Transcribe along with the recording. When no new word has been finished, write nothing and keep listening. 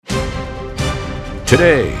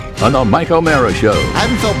Today on the Mike O'Mara Show. I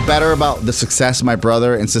haven't felt better about the success my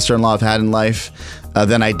brother and sister-in-law have had in life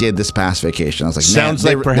than I did this past vacation. I was like, sounds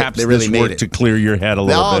like perhaps they really this made worked it to clear your head a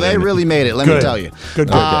little bit. Oh, they really made it. Let me tell you. Good.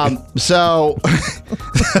 So,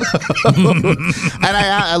 and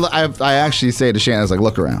I actually say to Shannon, I was like,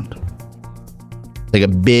 look around. Take a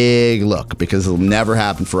big look because it'll never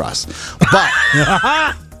happen for us.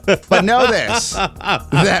 But know this,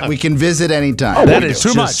 that we can visit anytime. Oh, that is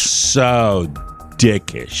too much. So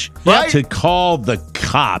dickish. Right? To call the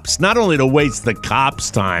cops, not only to waste the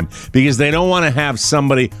cops' time, because they don't want to have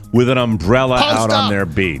somebody with an umbrella out on their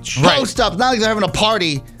beach. Post up. Not like they're having a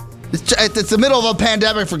party. It's the middle of a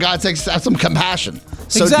pandemic, for God's sakes, have some compassion.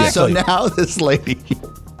 So now this lady,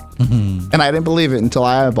 and I didn't believe it until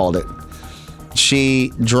I eyeballed it,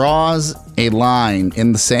 she draws a line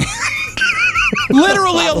in the sand.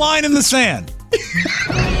 Literally a line in the sand.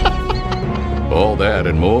 All that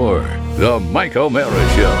and more. The Mike O'Mara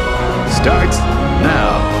Show starts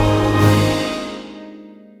now.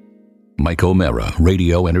 Mike O'Mara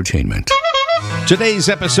Radio Entertainment. Today's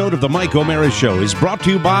episode of the Mike O'Mara Show is brought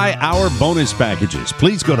to you by our bonus packages.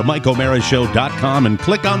 Please go to MikeO'MaraShow.com and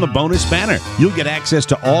click on the bonus banner. You'll get access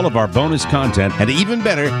to all of our bonus content, and even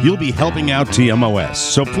better, you'll be helping out TMOS.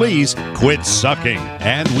 So please quit sucking,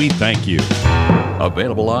 and we thank you.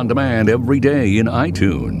 Available on demand every day in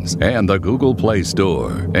iTunes and the Google Play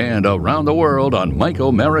Store, and around the world on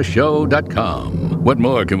MikeO'MaraShow.com. What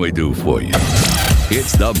more can we do for you?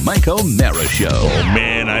 It's the Mike O'Mara Show. Oh,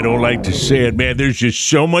 man, I don't like to say it, man. There's just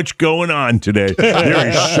so much going on today. There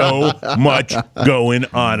is so much going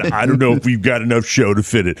on. I don't know if we've got enough show to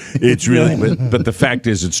fit it. It's really, but the fact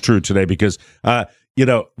is it's true today because,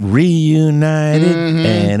 reunited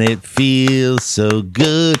and it feels so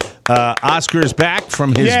good. Oscar is back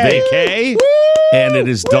from his vacay, and it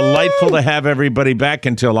is delightful to have everybody back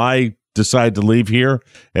until I decide to leave here,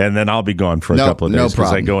 and then I'll be gone for a couple of days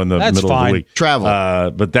because I go in the middle of the week.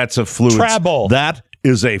 Travel. But that's a fluid. That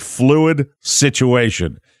is a fluid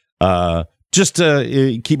situation. Just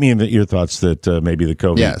keep me in your thoughts that maybe the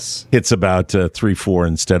COVID hits about 3-4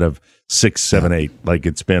 instead of 6-7-8 like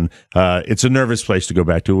it's been. It's a nervous place to go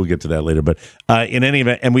back to. We'll get to that later. But in any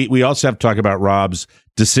event, and we also have to talk about Robb's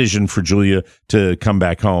decision for Julia to come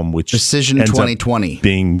back home, which decision 2020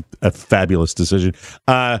 being a fabulous decision.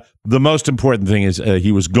 The most important thing is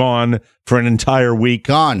he was gone for an entire week.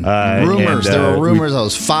 Gone. Rumors. There were rumors I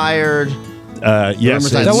was fired.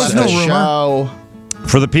 Yes. That was no rumor. Show.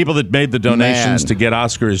 For the people that made the donations to get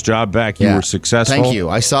Oscar his job back, you were successful. Thank you.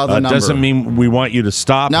 I saw the number. Doesn't mean we want you to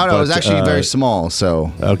stop. No, it was actually very small.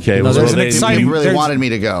 So okay, they really wanted me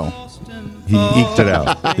to go. He eked it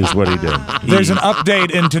out, is what he did. There's an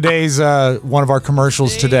update in today's one of our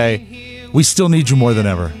commercials today. We still need you more than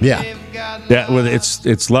ever. Yeah. Well,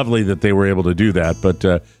 it's lovely that they were able to do that, but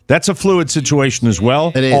that's a fluid situation as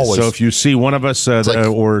well. It is. Always. So if you see one of us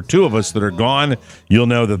or two of us that are gone, you'll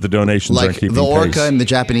know that the donations aren't keeping the orca pace. in the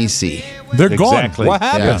Japanese Sea. They're gone. What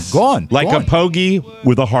happened? Yes. Gone. Like a pogie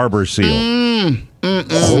with a harbor seal.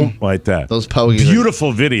 Like that. Those pogies.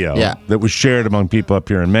 Beautiful video that was shared among people up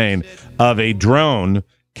here in Maine of a drone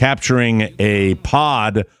capturing a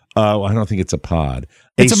pod. I don't think it's a pod.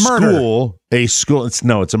 It's a murder. School.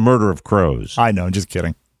 It's a murder of crows. I know. Just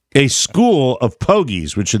kidding. A school of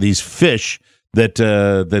pogies, which are these fish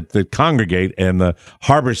that congregate, and the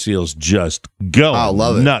harbor seals just go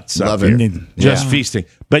nuts up here. Just feasting.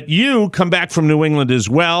 But you come back from New England as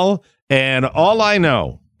well, and all I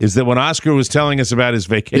know is that when Oscar was telling us about his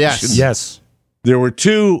vacation, yes, there were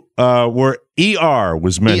two where ER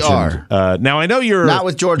was mentioned. Now I know you're not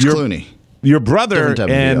with George Clooney. Your brother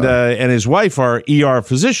and his wife are ER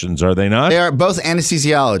physicians, are they not? They are both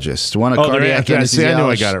anesthesiologists. One a cardiac anesthesiologist. See, I knew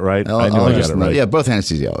I got it right. I got it right. Yeah, both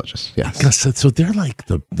anesthesiologists. Yes. So they're like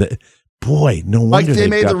the boy. No wonder they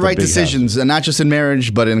made the right decisions, and not just in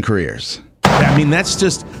marriage, but in careers. I mean,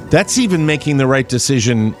 that's even making the right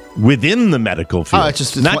decision within the medical field. Not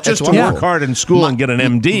just to work hard in school and get an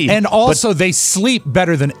MD. And also, they sleep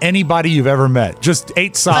better than anybody you've ever met. Just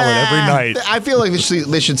 8 solid every night. I feel like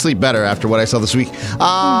they should sleep better after what I saw this week.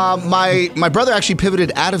 My brother actually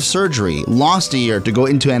pivoted out of surgery, lost a year to go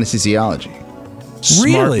into anesthesiology.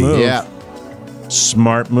 Really? Move. Yeah.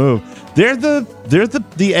 Smart move. They're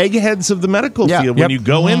the eggheads of the medical field. When you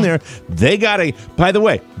go in there, they got a. By the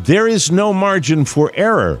way, there is no margin for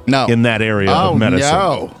error in that area of medicine.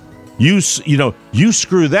 No. You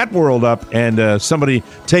screw that world up, and somebody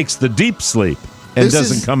takes the deep sleep and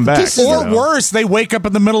doesn't come back. Or worse, they wake up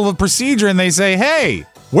in the middle of a procedure and they say, "Hey,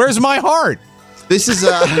 where's my heart?" This is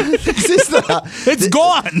it's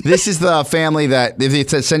gone. This is the family that if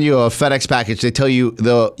they send you a FedEx package, they tell you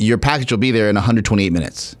your package will be there in 128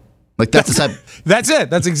 minutes. Like that's the type. That's it.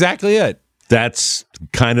 That's exactly it. That's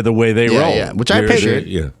kind of the way they roll. Yeah, which I appreciate.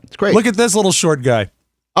 Yeah, it's great. Look at this little short guy.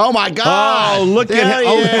 Oh my God! Oh, look at him!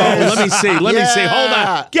 Oh, let me see. Let me see. Hold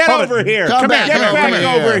on. Get over here. Come back. Get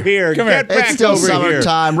back over here. Get back it's still over here.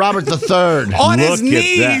 summertime. Robert the Third. On his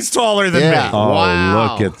knees, taller than me. Oh,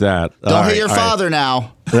 wow. look at that! Don't hit your father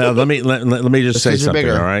now. Let me just say something.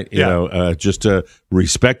 All right, you know, just to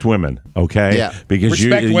respect women, okay? Yeah, because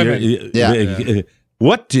respect women.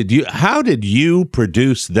 How did you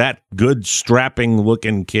produce that good strapping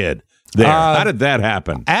looking kid? There. How did that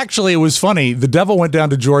happen? Actually, it was funny. The devil went down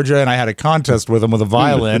to Georgia, and I had a contest with him with a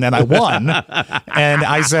violin, and I won. And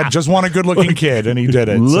I said, just want a good-looking kid, and he did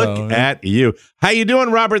it. Look at you. How you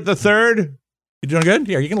doing, Robert the Third? You doing good?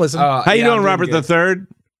 Here, you can listen. How you doing, Robert the Third?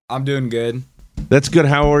 I'm doing good. That's good.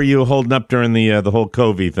 How are you holding up during the whole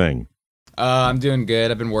COVID thing? I'm doing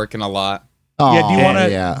good. I've been working a lot. Do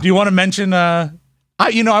you want to mention? I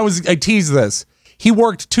teased this. He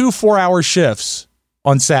worked 2 4-hour shifts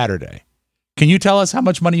on Saturday. Can you tell us how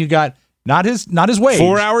much money you got? Not his wage.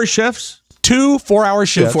 4-hour shifs? 2 4-hour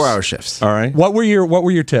shifts. 2 4-hour shifts. All right. What were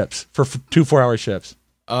your tips for 2 4-hour shifts?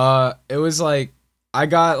 It was like I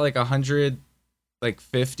got like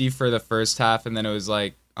 150 for the first half, and then it was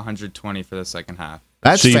like 120 for the second half.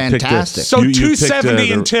 That's fantastic. So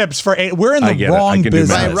 270 in tips for 8. We're in the wrong business.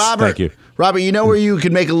 Right, Robert. Thank you. Robert, you know where you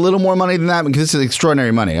could make a little more money than that? Because this is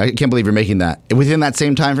extraordinary money. I can't believe you're making that. Within that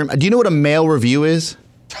same time frame. Do you know what a male review is?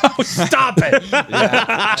 Oh, stop it.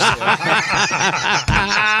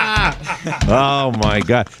 Oh, my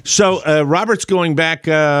God. So Robert's going back,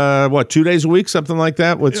 2 days a week, something like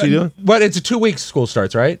that? What's he doing? But it's a 2 weeks school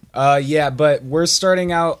starts, right? Yeah, but we're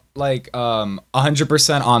starting out like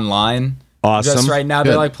 100% online. Awesome. Just right now,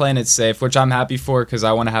 they're like playing it safe, which I'm happy for because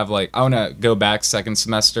I want to go back second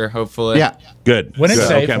semester, hopefully. Yeah. Good. When it's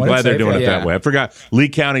safe. Okay, I'm glad they're doing it that way. I forgot. Lee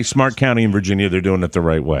County, Smart County in Virginia, they're doing it the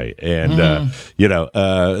right way. And,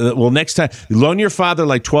 next time, loan your father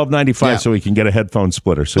like $12.95 so he can get a headphone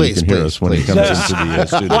splitter so he can hear us when he comes into the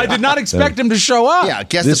studio. Well, I did not expect him to show up. Yeah,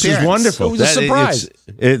 guest this appearance. Is wonderful. It was a surprise.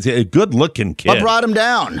 It's a good-looking kid. What brought him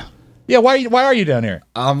down? Yeah, why are you down here?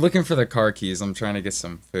 I'm looking for the car keys. I'm trying to get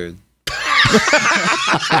some food.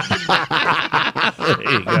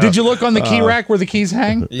 Did you look on the key rack where the keys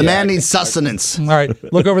hang? The man needs sustenance. All right,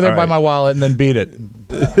 look over there by my wallet and then beat it.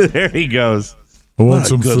 There he goes. I want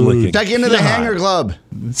some food. Check into the Hanger Club.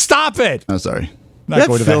 Stop it. Oh, sorry. That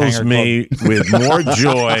fills me with more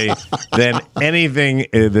joy than anything.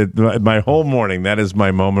 My whole morning, that is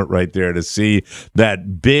my moment right there to see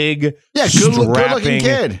that big, good-looking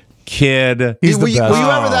kid. He's were you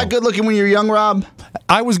ever that good looking when you were young, Rob?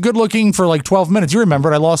 I was good looking for like 12 minutes. You remember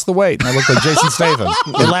it? I lost the weight and I looked like Jason Statham.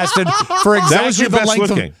 It lasted for exactly that was your the best length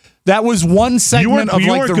looking. Of. That was one segment of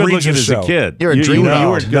like the Regis show. As a kid. You're a dreamer. You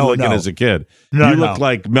weren't good looking as a kid. You looked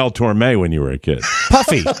like Mel Torme when you were a kid.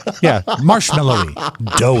 Puffy, yeah, marshmallowy,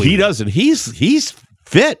 doughy. He doesn't. He's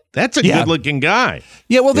fit. That's a good looking guy.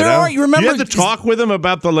 Yeah, well, there are. You remember? You have to talk with him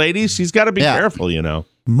about the ladies. He's got to be careful, you know.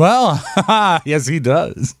 Well, yes, he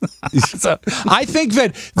does. So, I think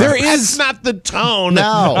that there is not the tone.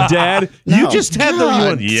 No, Dad. No. You just had the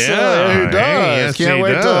one. Yeah, he does. Can't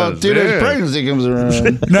wait till 2 days pregnancy comes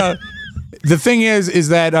around. No. The thing is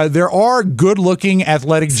that there are good-looking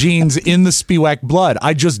athletic genes in the Spiewak blood.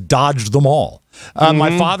 I just dodged them all.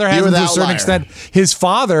 My father has them to a certain extent. His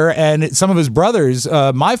father and some of his brothers,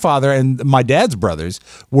 my father and my dad's brothers,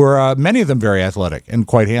 were many of them very athletic and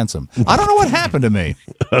quite handsome. I don't know what happened to me.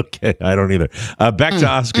 Okay, I don't either. Back to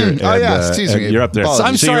Oscar. And, excuse me. You're up there. Apologies.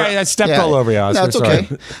 I'm sorry, I stepped all over you, Oscar. No, it's okay.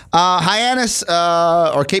 Hyannis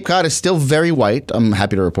or Cape Cod is still very white. I'm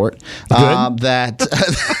happy to report that.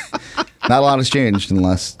 Not a lot has changed in the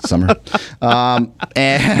last summer.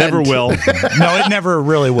 And never will. No, it never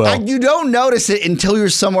really will. You don't notice it until you're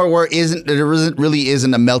somewhere where there really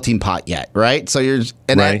isn't a melting pot yet, right? So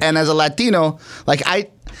and as a Latino, like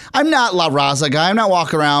I'm not La Raza guy. I'm not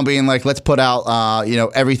walking around being like, let's put out,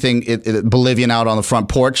 everything Bolivian out on the front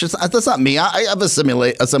porch. That's not me. I've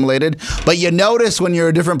assimilated. But you notice when you're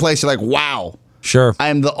a different place, you're like, wow. Sure. I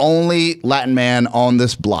am the only Latin man on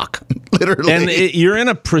this block, literally. And you're in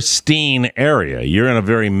a pristine area. You're in a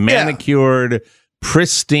very manicured,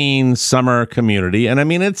 pristine summer community. And I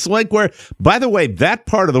mean, it's like by the way, that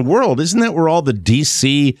part of the world, isn't that where all the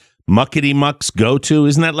DC muckety mucks go to?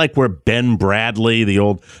 Isn't that like where Ben Bradley, the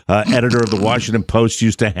old editor of the Washington Post,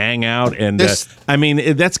 used to hang out? And that's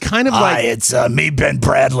kind of like it's me, Ben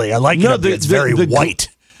Bradley. I like it. It's very white.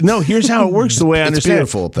 No, here's how it works the way I understand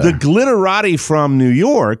beautiful up there. The glitterati from New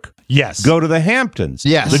York go to the Hamptons.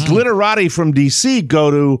 Yes. The glitterati from D.C.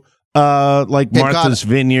 go to like Cape Martha's Cod,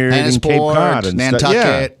 Vineyard and Cape Cod and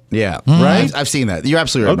Nantucket. Yeah. Right? I've seen that. You're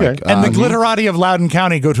absolutely right, Mike. And the glitterati of Loudoun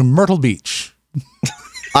County go to Myrtle Beach.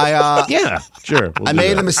 Yeah, sure. I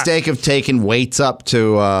made the mistake of taking weights up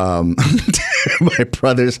to my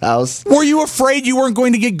brother's house. Were you afraid you weren't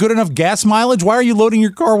going to get good enough gas mileage? Why are you loading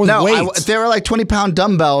your car with weights? They were like 20-pound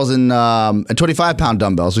dumbbells and 25-pound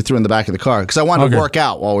dumbbells we threw in the back of the car because I wanted to work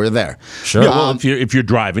out while we were there. Sure. Yeah, well, if you're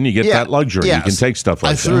driving, you get that luxury. Yes. You can take stuff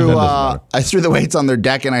like that. I threw the weights on their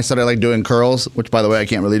deck and I started like doing curls, which by the way I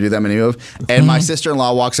can't really do that many of. And my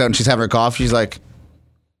sister-in-law walks out and she's having her coffee. She's like,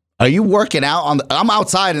 "Are you working out I'm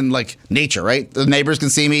outside in like nature, right? The neighbors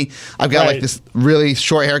can see me. I've got like this really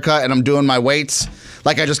short haircut and I'm doing my weights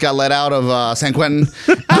like I just got let out of San Quentin."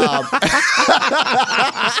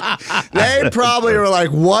 They probably were like,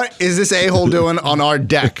 "What is this a-hole doing on our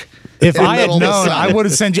deck?" If I had known, I would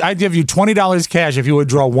have sent you. I'd give you $20 cash if you would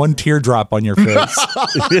draw one teardrop on your face.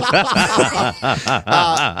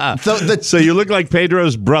 So you look like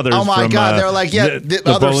Pedro's brothers. Oh my God! They're like, the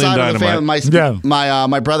other side of the family.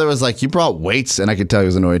 My brother was like, "You brought weights," and I could tell he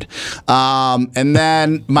was annoyed. And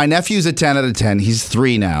then my nephew's a 10 out of 10. He's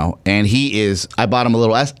 3 now, and I bought him a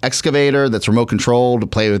little excavator that's remote controlled to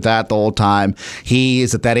play with that the whole time. He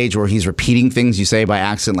is at that age where he's repeating things you say by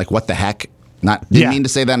accident, like "What the heck." Didn't mean to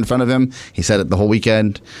say that in front of him. He said it the whole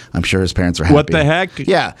weekend. I'm sure his parents were happy. What the heck?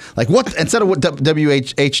 Yeah. Like what? Instead of what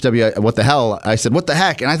WHW, what the hell? I said, "What the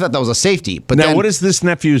heck?" And I thought that was a safety. But now, what is this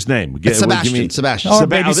nephew's name? It's Sebastian. Sebastian. Oh,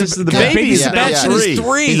 baby, this is the baby. Sebastian is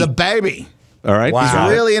 3. He's a baby. All right. Wow.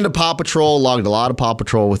 He's really into Paw Patrol. Logged a lot of Paw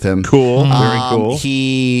Patrol with him. Cool. Very cool.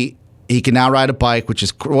 He can now ride a bike, which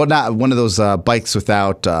is not one of those bikes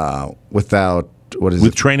without what is it?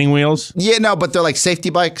 With training wheels? Yeah, no, but they're like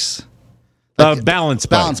safety bikes. Balance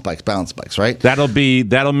bikes, right? That'll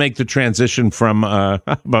make the transition from how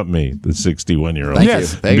about me, the 61-year-old,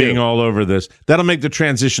 Thank being you. all over this. That'll make the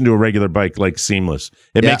transition to a regular bike like seamless.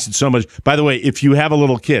 It makes it so much. By the way, if you have a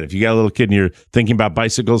little kid, and you're thinking about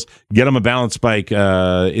bicycles, get them a balance bike.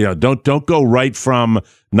 Don't go right from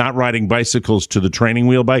not riding bicycles to the training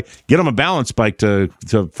wheel bike. Get them a balance bike to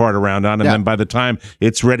fart around on, and then by the time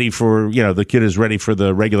it's ready for the kid is ready for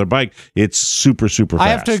the regular bike, it's super super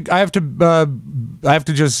fast. I have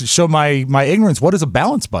to just show my ignorance. What is a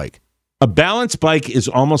balance bike? A balance bike is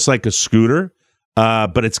almost like a scooter,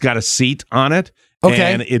 but it's got a seat on it.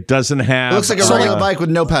 Okay. And it doesn't have. It looks like a regular bike with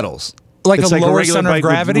no pedals. It's like a lower center of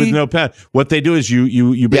gravity with no pedal. What they do is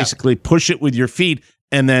you basically push it with your feet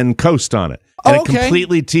and then coast on it. And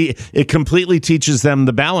it completely teaches them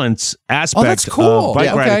the balance aspect that's cool. of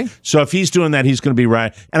bike riding. So if he's doing that, he's going to be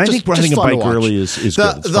riding. And I think riding a bike early is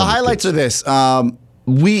good. The highlights are this. Mike,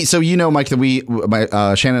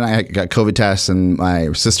 that Shannon and I got COVID tests, and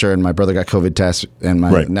my sister and my brother got COVID tests, and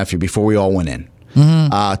my nephew before we all went in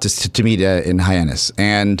to meet in Hyannis.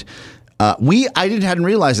 And I hadn't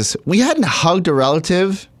realized this. We hadn't hugged a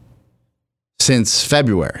relative since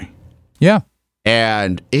February. Yeah.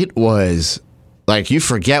 And it was like, you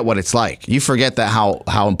forget what it's like. You forget that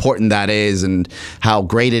how important that is, and how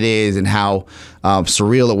great it is, and how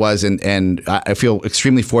surreal it was. And I feel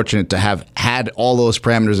extremely fortunate to have had all those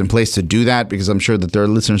parameters in place to do that, because I'm sure that there are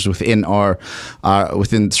listeners within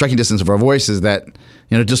within striking distance of our voices that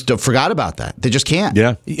just forgot about that. They just can't.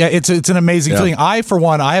 Yeah. It's an amazing feeling. I, for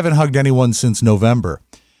one, I haven't hugged anyone since November,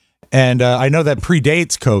 and I know that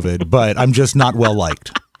predates COVID, but I'm just not well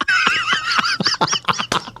liked.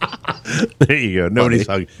 There you go. Nobody's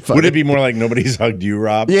hugged. Would it be more like nobody's hugged you,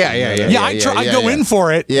 Rob? Yeah. I go in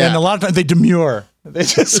for it, and a lot of times they demur. They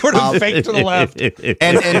just sort of fake to the left.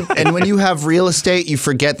 And when you have real estate, you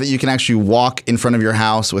forget that you can actually walk in front of your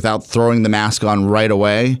house without throwing the mask on right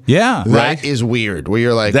away. Yeah, that is weird. Where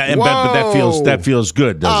you're like, but that feels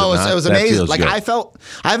good. Doesn't it? It was amazing. Like I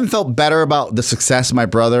haven't felt better about the success my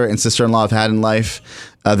brother and sister-in-law have had in life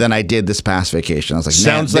than I did this past vacation. I was like,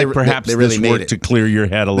 sounds like perhaps they really worked to clear your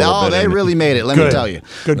head a little bit. No, they really made it. Let me tell you.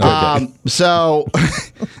 Good. So,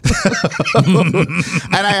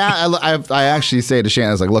 and I actually say to Shannon,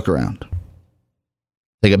 I was like, look around.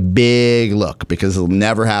 Take a big look, because it'll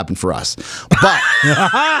never happen for us.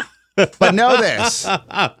 But know this,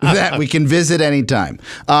 that we can visit anytime.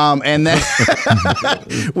 And then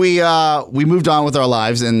we moved on with our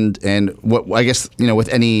lives, and what I guess, with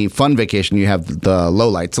any fun vacation, you have the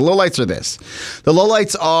lowlights. The lowlights are this. The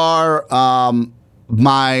lowlights are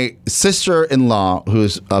my sister-in-law,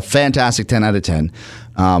 who's a fantastic 10 out of 10.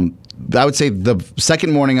 I would say the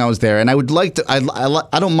second morning I was there, and I would like to.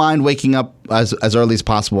 I don't mind waking up as early as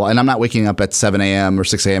possible, and I'm not waking up at 7 a.m. or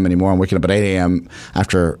 6 a.m. anymore. I'm waking up at 8 a.m.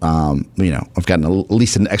 after I've gotten at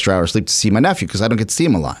least an extra hour of sleep to see my nephew because I don't get to see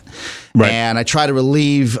him a lot. Right. And I try to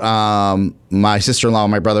relieve my sister-in-law,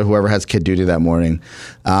 my brother, whoever has kid duty that morning.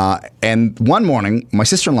 And one morning, my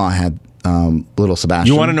sister-in-law had little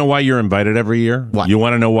Sebastian. You want to know why you're invited every year? What? You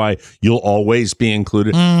want to know why you'll always be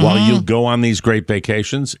included while you go on these great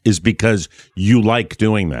vacations? Is because you like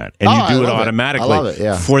doing that and you do it automatically. I love it,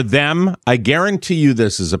 yeah. For them, I guarantee you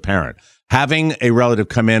this as a parent, having a relative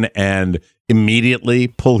come in and immediately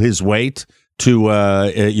pull his weight to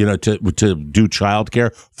do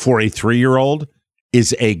childcare for a 3-year-old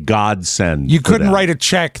is a godsend. You couldn't write a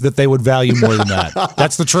check that they would value more than that.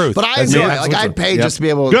 That's the truth. But I enjoy it. Like, I'd pay just to be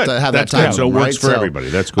able to have that time. So it works for everybody.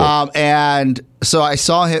 That's cool. And so I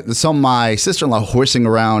saw my sister-in-law horsing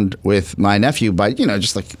around with my nephew by,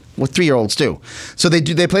 just like what 3-year-olds do. So they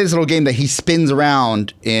play this little game that he spins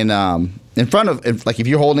around in front of, like if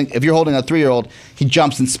you're holding a 3-year-old, he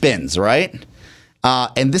jumps and spins, right?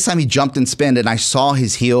 And this time he jumped and spinned, and I saw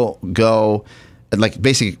his heel go, like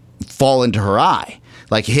basically fall into her eye.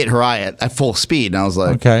 Like hit her eye at full speed, and I was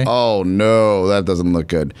like, okay. Oh no, that doesn't look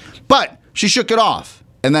good. But she shook it off,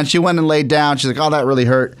 and then she went and laid down. She's like, oh, that really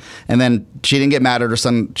hurt. And then she didn't get mad at her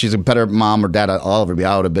son. She's a better mom or dad. I'll ever be.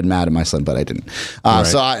 I would have been mad at my son, but I didn't. Right.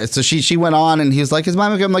 So she went on, and he was like, is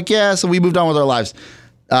mom okay? I'm like, yeah. So we moved on with our lives.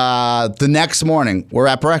 The next morning, we're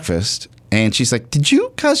at breakfast, and she's like, did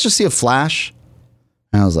you guys just see a flash?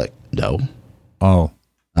 And I was like, no. Oh.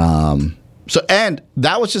 So, and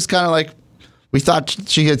that was just kind of like, we thought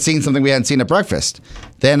she had seen something we hadn't seen at breakfast.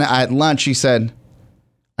 Then at lunch, she said,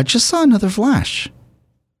 I just saw another flash.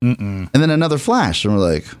 And then another flash. And we're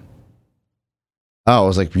like, oh, I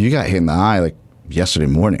was like, you got hit in the eye like yesterday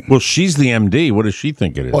morning. Well, she's the MD. What does she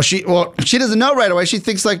think it is? Well, she doesn't know right away. She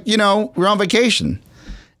thinks like, we're on vacation.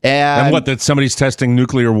 And what, that somebody's testing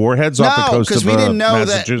nuclear warheads off the coast of Massachusetts? No, because we didn't know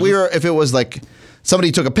that if it was like,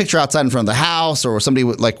 somebody took a picture outside in front of the house, or somebody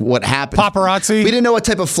like what happened. Paparazzi. We didn't know what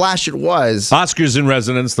type of flash it was. Oscar's in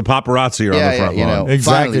residence. The paparazzi are on the front lawn.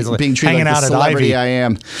 Exactly. Finally, being treated like the celebrity I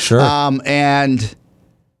am. Sure. And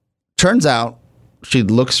turns out she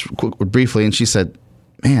looks briefly and she said,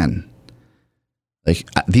 "Man, like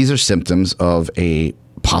these are symptoms of a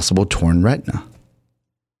possible torn retina."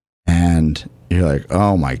 And you're like,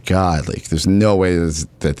 oh my God, like there's no way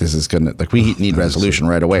that this is going to, like we need resolution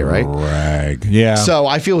right away, right? Yeah. So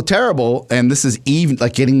I feel terrible, and this is even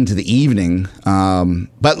like getting into the evening.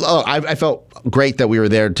 But I felt great that we were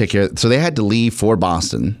there to take care of it. So they had to leave for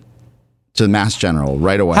Boston to Mass General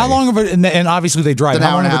right away. How long of it, and obviously they drive,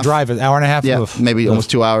 how long of a drive? An hour and a half? Yeah, maybe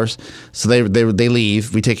almost 2 hours. So they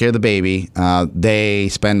leave, we take care of the baby. They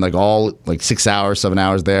spend like 6 hours, 7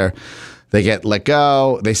 hours there. They get let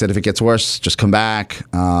go. They said if it gets worse, just come back.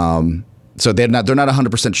 So they're not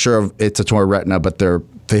 100% sure if it's a torn retina, but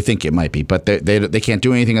they think it might be. But they can't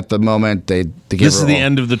do anything at the moment. This is the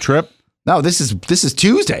end of the trip? No, this is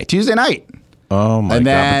Tuesday night. Oh my God!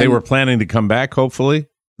 But they were planning to come back, hopefully.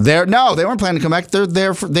 They weren't planning to come back.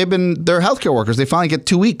 They're healthcare workers. They finally get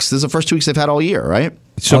 2 weeks. This is the first 2 weeks they've had all year, right?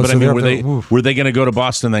 Were they going to go to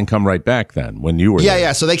Boston and then come right back then when you were there?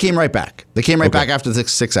 Yeah. So they came right back. They came right back after the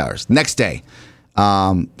 6 hours. Next day,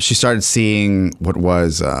 she started seeing what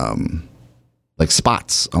was like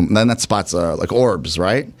spots. Then that spots are like orbs,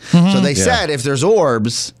 right? Mm-hmm. So they said if there's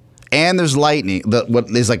orbs and there's lightning, what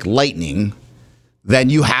is like lightning, then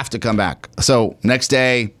you have to come back. So next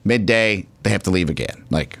day, midday, they have to leave again,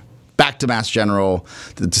 like back to Mass General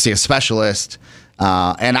to see a specialist.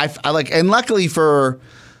 And and luckily for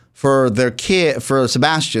their kid, for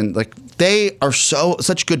Sebastian, like they are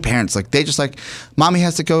such good parents. Like they just like, mommy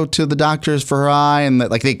has to go to the doctors for her eye, and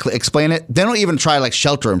like they explain it. They don't even try like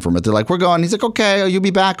shelter him from it. They're like, we're going. He's like, okay, you'll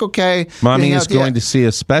be back. Okay, mommy is going to see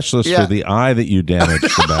a specialist for the eye that you damaged,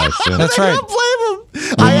 Sebastian. That's right. I don't blame him.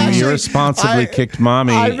 You irresponsibly kicked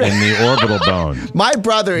mommy in the orbital bone. My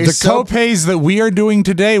brother is the copays that we are doing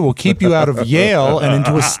today will keep you out of Yale and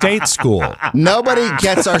into a state school. Nobody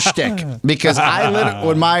gets our shtick because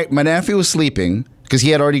when my nephew was sleeping, because he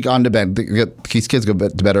had already gone to bed. These kids go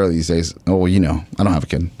to bed early these days. Oh, well, I don't have a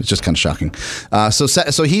kid. It's just kind of shocking.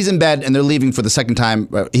 So he's in bed, and they're leaving for the second time.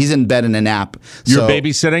 He's in bed in a nap. You're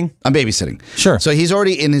babysitting? I'm babysitting. Sure. So he's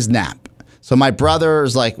already in his nap. So my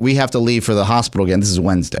brother's like, we have to leave for the hospital again. This is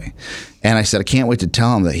Wednesday. And I said, I can't wait to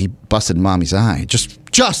tell him that he busted mommy's eye.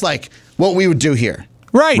 Just like what we would do here.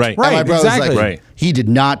 Right. And my brother's like, he did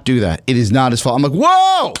not do that. It is not his fault. I'm like,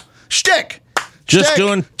 whoa, shtick. Just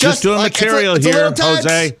doing material it's here,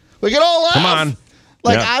 Jose. We can all laugh. Come on.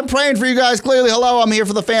 Like, I'm praying for you guys. Clearly, hello, I'm here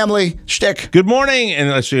for the family. Shtick. Good morning.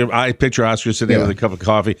 And I picture Oscar sitting there with a cup of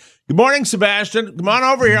coffee. Good morning, Sebastian. Come on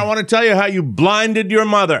over here. I want to tell you how you blinded your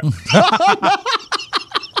mother.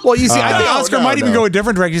 Well, you see, I think Oscar might even go a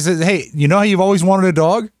different direction. He says, hey, you know how you've always wanted a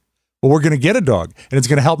dog? Well, we're going to get a dog, and it's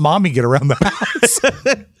going to help Mommy get around the house.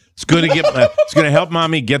 It's going to help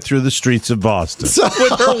Mommy get through the streets of Boston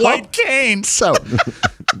with her white cane. So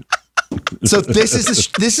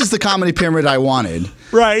this is the comedy pyramid I wanted.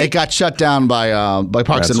 Right. It got shut down by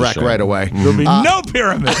Parks and Rec right away. There'll be no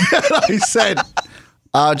pyramid. I said,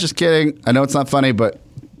 just kidding. I know it's not funny, but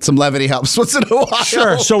some levity helps once in a while.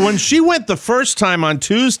 Sure. So when she went the first time on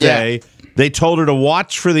Tuesday, they told her to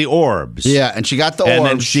watch for the orbs. Yeah, and she got the orbs. And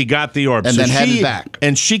then she got the orbs. And then headed back.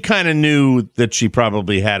 And she kind of knew that she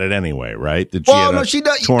probably had it anyway, right? That she had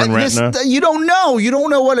torn retina? You don't know. You don't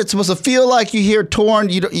know what it's supposed to feel like. You hear torn.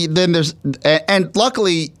 And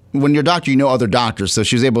luckily, when you're a doctor, you know other doctors. So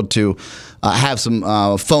she was able to have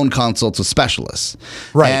some phone consults with specialists.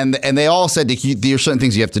 Right. And they all said there are certain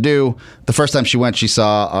things you have to do. The first time she went, she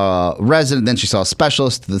saw a resident. Then she saw a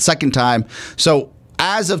specialist. The second time. So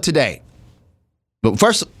as of today, but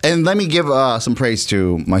first, and let me give some praise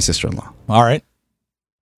to my sister-in-law. All right.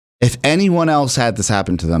 If anyone else had this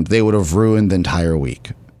happen to them, they would have ruined the entire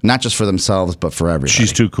week. Not just for themselves, but for everybody.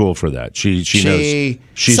 She's too cool for that. She knows.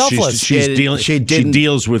 She's selfless. She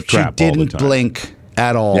deals with crap all the time. She didn't blink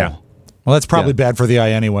at all. Yeah. Well, that's probably bad for the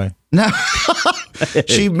eye anyway. No.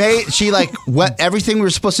 She went everything we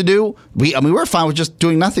were supposed to do. We were fine with just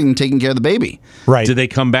doing nothing and taking care of the baby. Right. Did they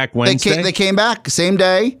come back Wednesday? They came back same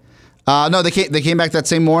day. No, they came back that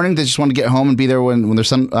same morning. They just wanted to get home and be there when their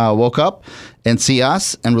son woke up and see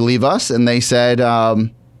us and relieve us. And they said,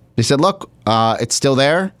 look, it's still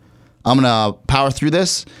there. I'm gonna power through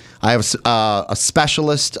this. I have a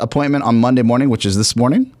specialist appointment on Monday morning, which is this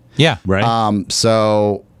morning. Yeah, right.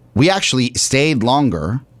 So we actually stayed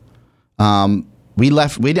longer. We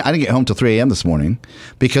left. I didn't get home till 3 a.m. this morning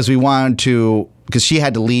because because she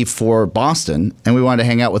had to leave for Boston, and we wanted to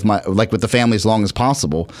hang out with the family as long as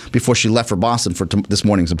possible before she left for Boston for this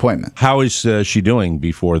morning's appointment. How is she doing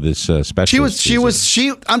before this specialist?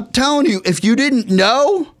 I'm telling you, if you didn't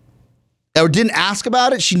know or didn't ask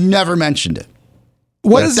about it, she never mentioned it.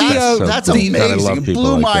 That's amazing. It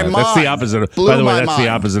blew my mind. That's the opposite. By the way, that's the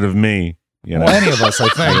opposite of me. You know? Well, any of us, I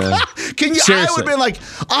think. I would have been like,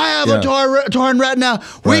 I have a torn retina.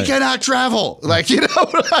 We cannot travel. Like, you know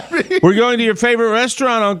what I mean? We're going to your favorite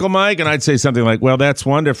restaurant, Uncle Mike. And I'd say something like, well, that's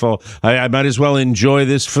wonderful. I might as well enjoy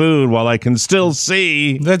this food while I can still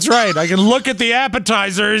see. That's right. I can look at the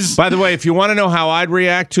appetizers. By the way, if you want to know how I'd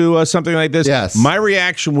react to something like this, my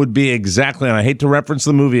reaction would be exactly, and I hate to reference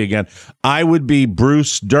the movie again, I would be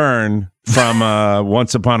Bruce Dern from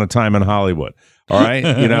Once Upon a Time in Hollywood. All right,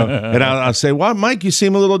 and I'll say, well, Mike, you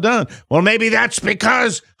seem a little down. Well, maybe that's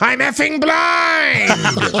because I'm effing blind.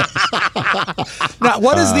 Now,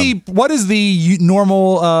 what is the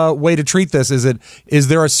normal way to treat this? Is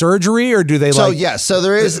there a surgery, or do they so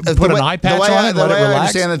there is put an eye patch on it? Let it relax? I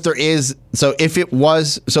understand that there is. So if it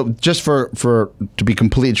was just for to be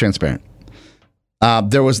completely transparent,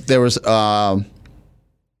 there was a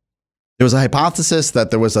hypothesis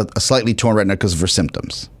that there was a slightly torn retina because of her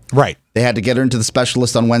symptoms. Right. They had to get her into the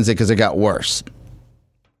specialist on Wednesday because it got worse.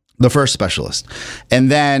 The first specialist.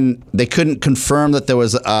 And then they couldn't confirm that there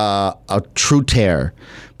was a true tear.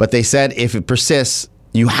 But they said if it persists,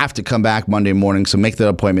 you have to come back Monday morning. So make that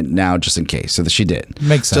appointment now just in case. So she did.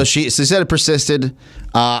 Makes sense. So she said it persisted.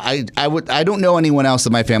 I don't know anyone else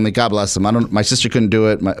in my family. God bless them. My sister couldn't do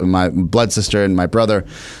it. My blood sister and my brother,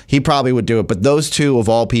 he probably would do it. But those two of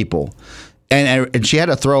all people. And she had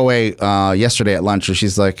a throwaway yesterday at lunch where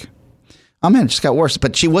she's like, oh man, it just got worse.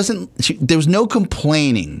 But there was no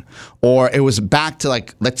complaining, or it was back to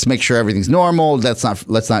like, let's make sure everything's normal. Let's not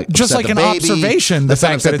just like an observation. Let's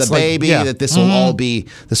not upset the baby. That this will all be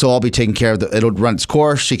taken care of. It'll run its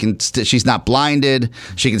course. She's not blinded.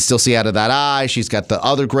 She can still see out of that eye. She's got the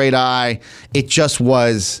other great eye. It just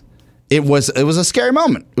was. It was a scary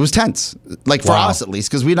moment. It was tense, like for us at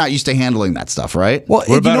least, because we're not used to handling that stuff, right? Well,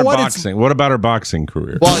 what about her boxing? What about her boxing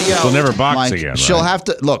career? Well, she'll never box again. She'll have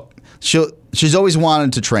to look. She's always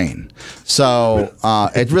wanted to train, so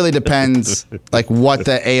it really depends, like what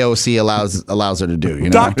the AOC allows her to do. You know?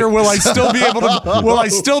 Doctor, will I still be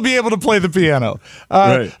able to play the piano?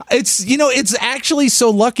 Right. It's actually so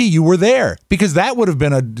lucky you were there, because that would have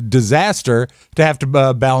been a disaster to have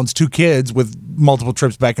to balance two kids with multiple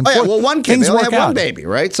trips back and forth. Yeah, well, one kid. They only have one baby,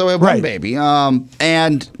 right? So we have one baby. And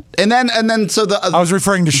then so I was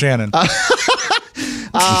referring to Shannon.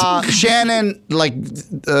 Shannon,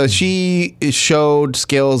 she showed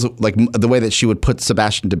skills, like the way that she would put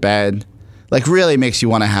Sebastian to bed, like really makes you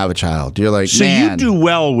want to have a child. You're like, so man. You do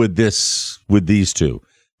well with these two.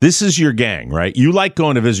 This is your gang, right? You like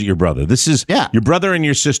going to visit your brother. This is your brother and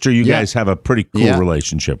your sister. You guys have a pretty cool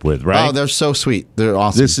relationship with, right? Oh, they're so sweet. They're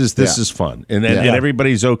awesome. This is fun, and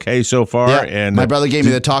everybody's okay so far. Yeah. And my brother gave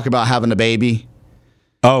me the talk about having a baby.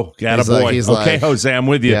 Oh, attaboy. He's okay, like, Jose, I'm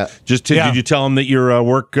with you. Yeah. Did you tell him that your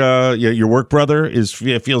work brother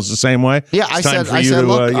feels the same way? Yeah, I said,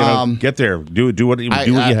 look, get there, do what you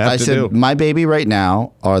have to do. My baby right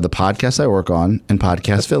now are the podcasts I work on and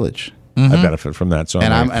Podcast Village. Mm-hmm. I benefit from that. So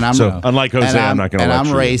unlike Jose, I'm not going to. And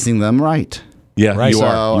I'm raising them right. Yeah, right. You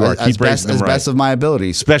are. Keep raising them right. As best of my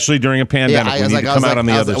abilities, especially during a pandemic. Yeah, I come out on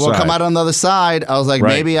the other side. We'll come out on the other side. I was like,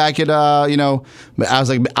 maybe I could, I was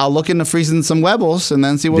like, I'll look into freezing some Webbles and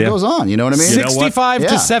then see what goes on. You know what I mean? 65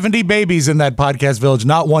 to 70 babies in that Podcast Village,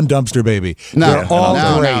 not one dumpster baby. No, they're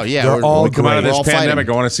all great. No, yeah, they're all we come out of this pandemic.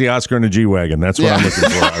 I want to see Oscar in a G-Wagon. That's what I'm looking for.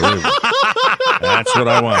 That's what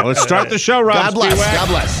I want. Let's start the show, Rob. God bless. God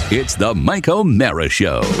bless. It's the Mike O'Mara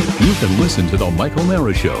Show. You can listen to the Mike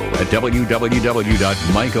O'Mara Show at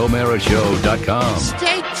www.mikeomarashow.com.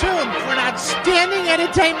 Stay tuned for an outstanding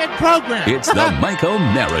entertainment program. It's the Mike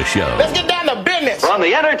O'Mara Show. Let's get down to business. From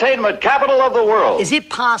the entertainment capital of the world. Is it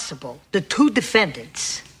possible the two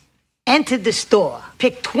defendants entered the store,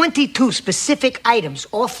 picked 22 specific items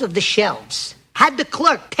off of the shelves, had the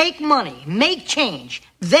clerk take money, make change,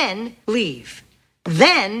 then leave?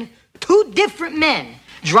 Then, two different men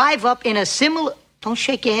drive up in a similar... Don't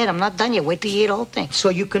shake your head. I'm not done yet. Wait till you hear the whole thing so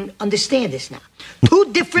you can understand this now. Two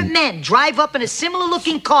different men drive up in a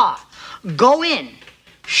similar-looking car, go in,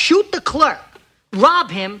 shoot the clerk,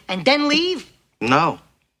 rob him, and then leave? No.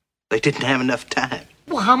 They didn't have enough time.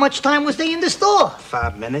 Well, how much time was they in the store?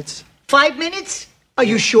 5 minutes. 5 minutes? Are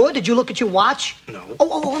you sure? Did you look at your watch? No.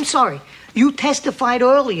 Oh, I'm sorry. You testified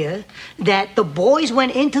earlier that the boys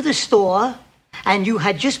went into the store and you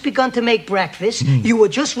had just begun to make breakfast. You were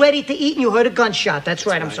just ready to eat and you heard a gunshot. That's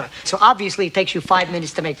right, I'm sorry. So obviously it takes you 5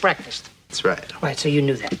 minutes to make breakfast. That's right. Right, so you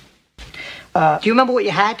knew that. Do you remember what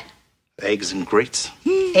you had? Eggs and grits.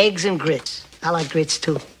 Eggs and grits. I like grits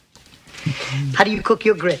too. How do you cook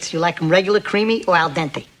your grits? You like them regular, creamy, or al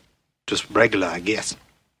dente? Just regular, I guess.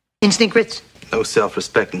 Instant grits? No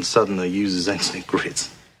self-respecting Southerner uses instant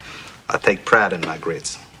grits. I take pride in my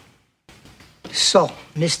grits. So,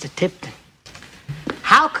 Mr. Tipton,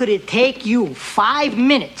 how could it take you 5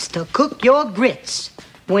 minutes to cook your grits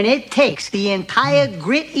when it takes the entire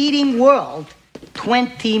grit-eating world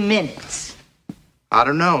 20 minutes? I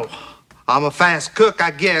don't know. I'm a fast cook,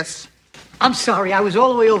 I guess. I'm sorry, I was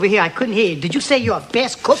all the way over here. I couldn't hear you. Did you say you're a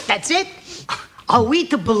fast cook? That's it? Are we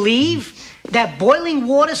to believe that boiling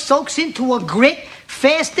water soaks into a grit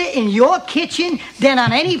faster in your kitchen than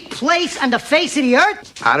on any place on the face of the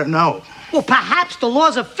earth? I don't know. Well, perhaps the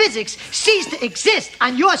laws of physics cease to exist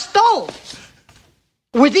on your stove.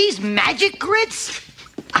 Were these magic grits?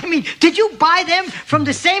 I mean, did you buy them from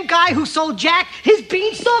the same guy who sold Jack his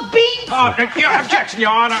beanstalk beans? Objection, Your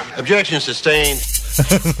Honor. Objection sustained.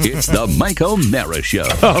 It's the Mike O'Mara Show.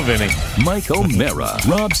 Oh, Vinny. Mike O'Mara,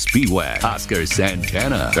 Rob Spiewak, Oscar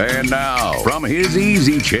Santana. And now, from his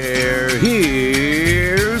easy chair,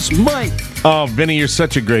 here's Mike. Oh, Vinny, you're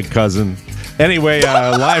such a great cousin. Anyway,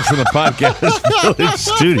 live from the Podcast Village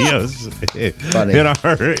studios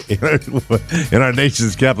in our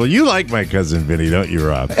nation's capital. You like my cousin Vinny, don't you,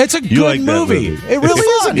 Rob? It's a good movie. It really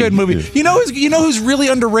is a good movie. You know who's really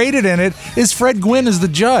underrated in it is Fred Gwynne as the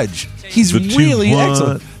judge. He's really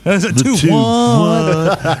excellent. It's a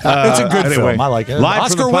 2-1. It's a good film. I like it. Live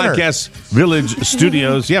Oscar from the winner. Podcast Village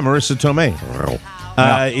studios. Yeah, Marissa Tomei.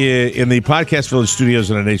 In the Podcast Village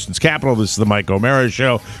studios in our nation's capital. This is the Mike O'Mara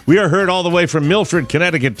Show. We are heard all the way from Milford,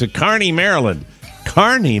 Connecticut to Kearney, Maryland.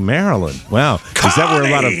 Kearney, Maryland. Wow. Kearney! Is that where a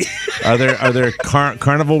lot of are there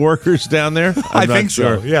carnival workers down there? I think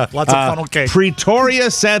so. Yeah, lots of funnel cake.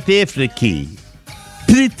 Pretoria, South Africa.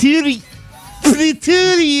 Pretoria.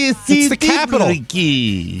 It's the capital.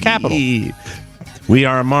 We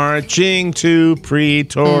are marching to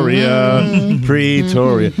Pretoria.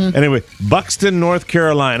 Pretoria. Anyway, Buxton, North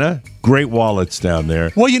Carolina. Great wallets down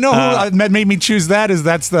there. Well, you know who made me choose that?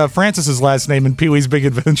 That's the Francis's last name in Pee-wee's Big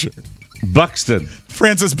Adventure. Buxton.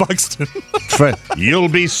 Francis Buxton. You'll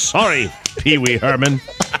be sorry, Pee-wee Herman.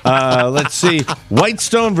 Let's see.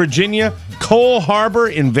 Whitestone, Virginia. Cole Harbor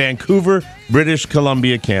in Vancouver, British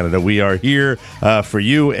Columbia, Canada. We are here for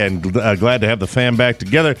you and glad to have the fam back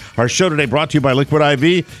together. Our show today brought to you by Liquid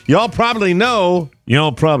IV. You all probably know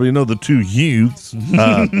y'all probably know the two youths.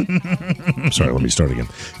 Sorry, let me start again.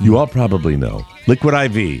 You all probably know Liquid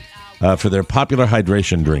IV for their popular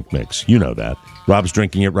hydration drink mix. You know that. Rob's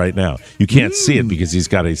drinking it right now. You can't see it because he's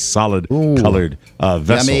got a solid colored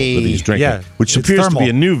vessel that he's drinking, which appears to be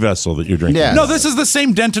a new vessel that you're drinking. Yeah. No, this is the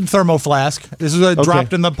same dented thermo flask. This is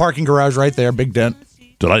dropped in the parking garage right there. Big dent.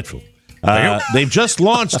 Delightful. They've just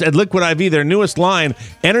launched at Liquid IV their newest line,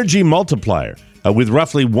 Energy Multiplier. With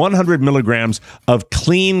roughly 100 milligrams of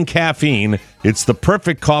clean caffeine. It's the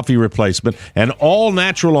perfect coffee replacement, an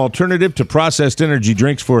all-natural alternative to processed energy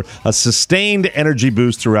drinks for a sustained energy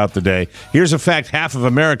boost throughout the day. Here's a fact: half of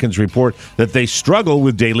Americans report that they struggle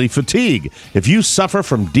with daily fatigue. If you suffer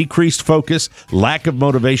from decreased focus, lack of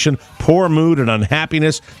motivation, poor mood, and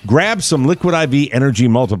unhappiness, grab some Liquid IV Energy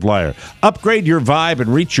Multiplier. Upgrade your vibe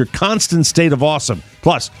and reach your constant state of awesome.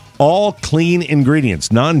 Plus, all clean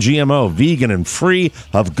ingredients, non-GMO, vegan, and free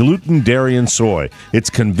of gluten, dairy, and soy. It's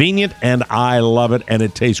convenient, and I love it, and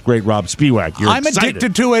it tastes great. Robb Spiewak, I'm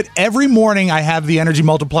addicted to it. Every morning I have the Energy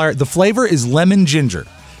Multiplier. The flavor is lemon ginger.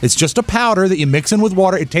 It's just a powder that you mix in with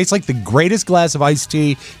water. It tastes like the greatest glass of iced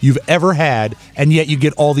tea you've ever had, and yet you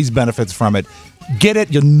get all these benefits from it. Get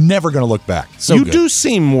it. You're never going to look back. So you good. do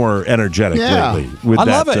seem more energetic lately with I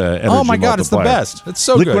that love it. Energy Oh, my God. Multiplier. It's the best. It's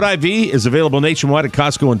so Liquid good. IV is available nationwide at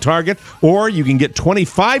Costco and Target, or you can get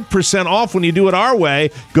 25% off when you do it our way.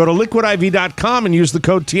 Go to liquidiv.com and use the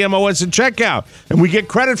code TMOS at checkout, and we get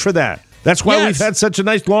credit for that. That's why we've had such a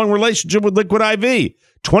nice long relationship with Liquid IV.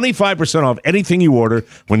 25% off anything you order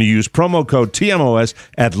when you use promo code TMOS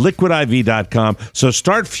at liquidiv.com. So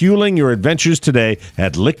start fueling your adventures today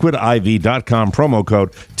at liquidiv.com, promo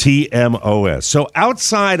code TMOS. So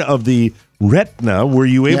outside of the retina, were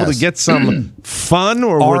you able to get some fun,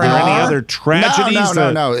 or were there any other tragedies?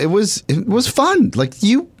 No. It was fun.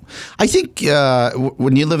 I think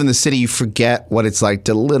when you live in the city, you forget what it's like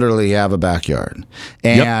to literally have a backyard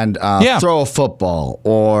and throw a football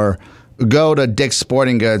or go to Dick's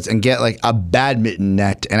Sporting Goods and get like a badminton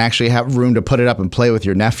net and actually have room to put it up and play with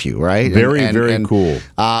your nephew, right? Very cool.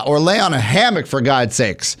 Or lay on a hammock, for God's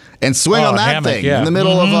sakes, and swing on that thing in the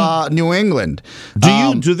middle of New England.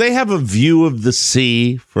 Do they have a view of the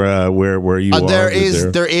sea for where you are?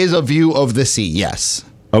 There is a view of the sea, yes.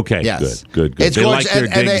 Okay, yes. Good. It's they gorgeous. like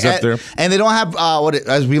their digs up there? And they don't have,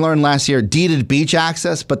 as we learned last year, deeded beach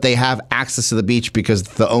access, but they have access to the beach because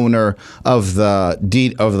the owner of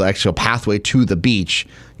the actual pathway to the beach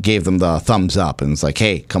gave them the thumbs up and it's like,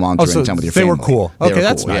 hey, come on through and time with your family. They were cool. Okay,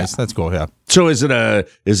 that's nice. That's cool, yeah. So is it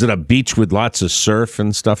a beach with lots of surf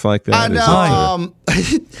and stuff like that? No.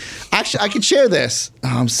 Actually, I could share this.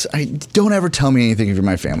 Don't ever tell me anything if you're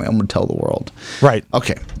my family. I'm going to tell the world. Right.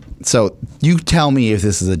 Okay. So you tell me if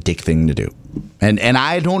this is a dick thing to do. And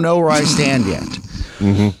I don't know where I stand yet.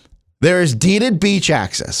 Mm-hmm. There is deeded beach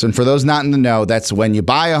access. And for those not in the know, that's when you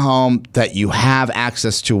buy a home that you have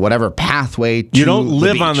access to whatever pathway to You don't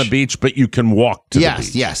live beach. on the beach, but you can walk to the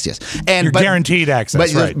beach. Yes. You're guaranteed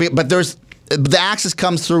access, right. But the access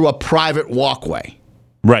comes through a private walkway.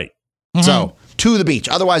 Right. Mm-hmm. So to the beach.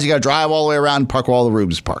 Otherwise, you got to drive all the way around, park where all the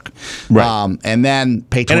rooms park. Right. And then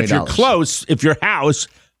pay $20. And if you're close, if your house,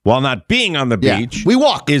 while not being on the beach, we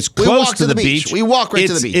walk. Is close to the beach. We walk right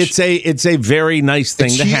to the beach. It's a very nice thing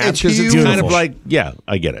to have because it's kind of like,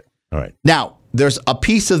 I get it. All right. Now, there's a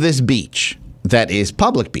piece of this beach that is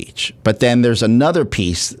public beach, but then there's another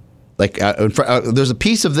piece, there's a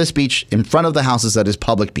piece of this beach in front of the houses that is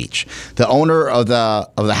public beach. The owner of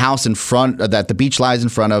the house in front that the beach lies in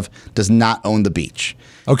front of does not own the beach.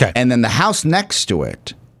 Okay. And then the house next to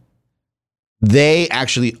it, they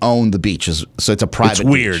actually own the beaches, so it's a private beach.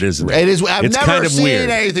 It's weird, isn't it? It is. I've never kind of seen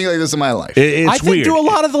weird. anything like this in my life. I think weird. a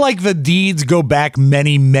lot of the deeds go back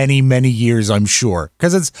many, many, many years, I'm sure.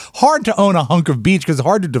 Because it's hard to own a hunk of beach because it's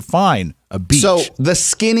hard to define a beach. So the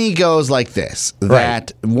skinny goes like this,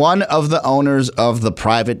 that one of the owners of the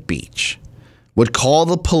private beach would call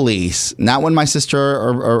the police, not when my sister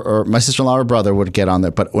or my sister-in-law or brother would get on there,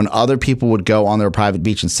 but when other people would go on their private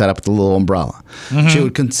beach and set up the little umbrella. Mm-hmm. She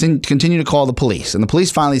would continue to call the police. And the police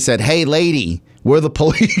finally said, hey, lady, we're the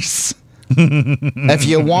police. If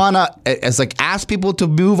you want to, it's like ask people to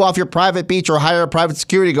move off your private beach or hire a private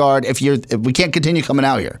security guard if we can't continue coming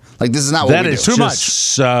out here. Like, this is not what we do. That is too much.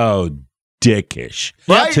 So dickish,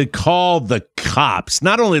 right? To call the cops,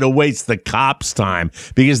 not only to waste the cops' time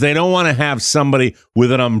because they don't want to have somebody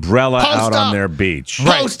with an umbrella out on their beach.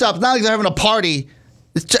 Post up. Not like they're having a party.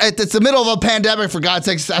 It's the middle of a pandemic, for God's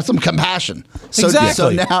sakes. Have some compassion. So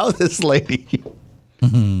now this lady,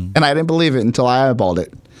 and I didn't believe it until I eyeballed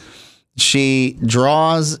it. She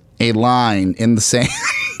draws a line in the sand.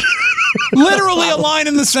 Literally a line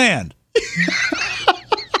in the sand.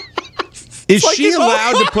 Is she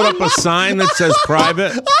allowed to put up a sign that says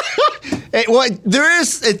private? Well, there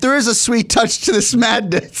is a sweet touch to this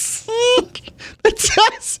madness. It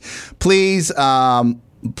says, please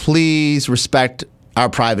respect our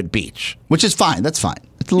private beach, which is fine. That's fine.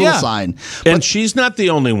 It's a little sign. And she's not the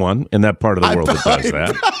only one in that part of the world that does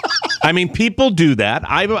that. I mean, people do that.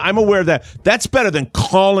 I'm aware of that. That's better than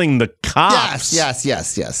calling the cops. Yes. Yeah.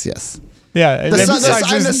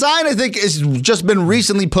 The sign, I think, has just been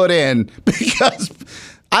recently put in because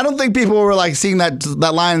I don't think people were like seeing that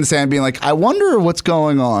line in the sand being like, I wonder what's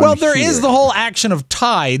going on. Well, there is the whole action of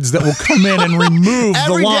tides that will come in and remove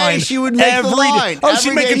the line. Every day she would make the line. Oh,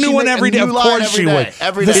 she'd make a new one every day. Of course she would.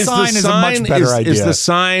 The sign is a much better idea. Is the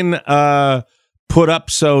sign put up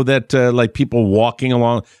so that like people walking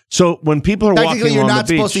along? So when people are walking along the beach, you're not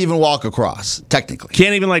supposed to even walk across. Technically,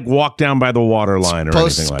 can't even like walk down by the water line or anything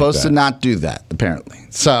like that. Supposed to not do that. Apparently,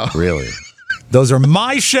 so really. Those are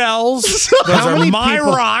my shells. Those are my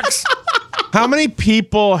rocks. How many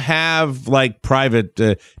people have like private?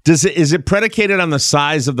 Is it predicated on the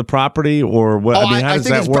size of the property or what? I mean, how does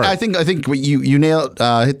that work? I think you nailed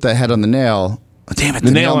hit the head on the nail. Oh, damn it!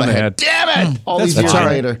 The nail on the head. Damn it! All these years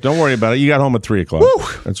later. Don't worry about it. You got home at 3:00. Woo.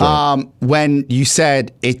 That's right. When you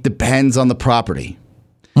said it depends on the property,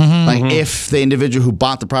 like if the individual who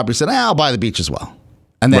bought the property said, "I'll buy the beach as well,"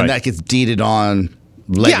 and then that gets deeded on.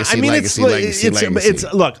 Legacy.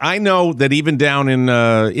 Look, I know that even down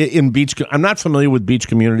in beach, I'm not familiar with beach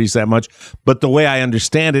communities that much, but the way I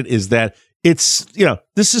understand it is that it's,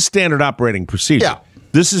 this is standard operating procedure. Yeah.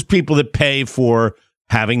 This is people that pay for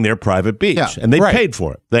having their private beach, and they paid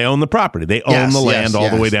for it. They own the property. They own the land all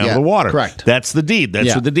the way down to the water. Correct. That's the deed.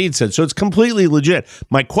 That's what the deed said. So it's completely legit.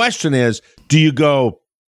 My question is, do you go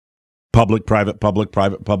public, private, like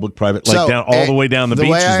down all the way down the beach?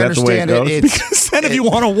 Is that the way it goes? Because then if you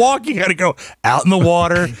want to walk, you got to go out in the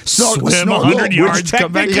water, swim 100 yards,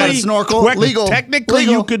 come back. You got to snorkel. Legal. Technically,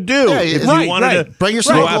 you could do if you wanted to bring your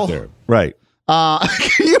snorkel out there. Right.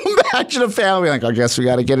 Can you imagine a family like, I guess we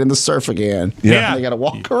got to get in the surf again? Yeah. They got to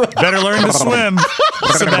walk around. Better learn to swim,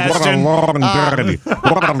 Sebastian. I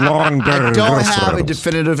don't have a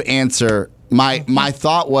definitive answer. My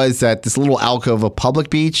thought was that this little alcove of public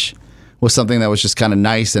beach was something that was just kind of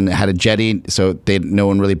nice and it had a jetty, so no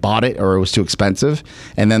one really bought it or it was too expensive.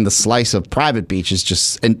 And then the slice of private beach is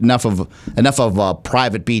just enough of a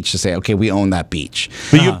private beach to say, okay, we own that beach.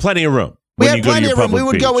 But you have plenty of room. We had plenty of room. We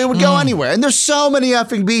would go anywhere, and there's so many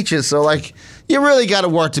effing beaches. So like, you really got to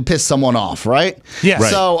work to piss someone off, right? Yeah.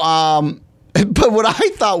 Right. So, but what I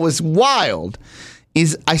thought was wild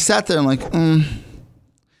is I sat there and like,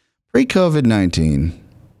 pre-COVID-19.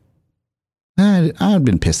 I've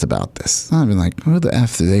been pissed about this. I've been like, who the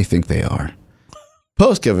F do they think they are?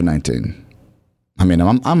 Post-COVID-19, I mean,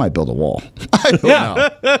 I might build a wall. I don't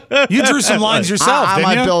know. You drew some lines yourself, I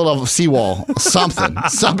might build a seawall, something.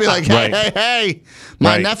 Something like, hey,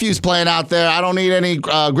 my nephew's playing out there. I don't need any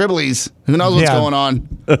gribblies. Who knows what's going on?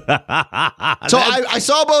 So I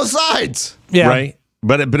saw both sides. Yeah. Right.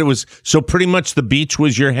 But it was, so pretty much the beach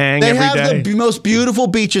was your hang every day? They have the most beautiful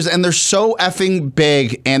beaches, and they're so effing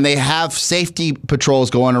big, and they have safety patrols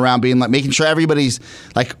going around being like, making sure everybody's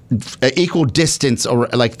like equal distance, or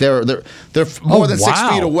like they're more than 6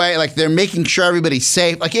 feet away. Like they're making sure everybody's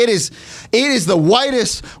safe. Like it is the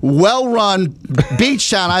whitest, well-run beach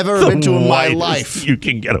town I've ever been to in my life. You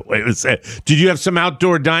can get away with that. Did you have some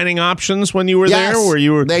outdoor dining options when you were there, where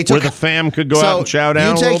where the fam could go out and chow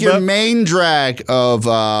down a little bit? You take your main drag of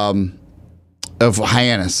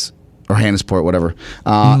Hyannis or Hannisport, whatever,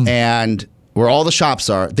 and where all the shops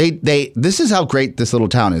are. This is how great this little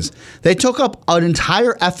town is. They took up an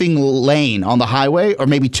entire effing lane on the highway, or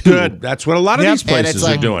maybe two. Good. That's what a lot of these places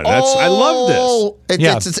are doing. I love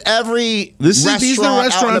this. It's every these are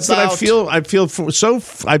restaurants that I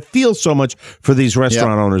feel so much for these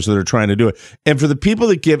restaurant owners that are trying to do it, and for the people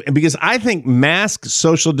that give. And because I think mask,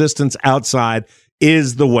 social distance outside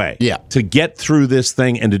is the way to get through this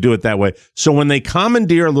thing and to do it that way. So when they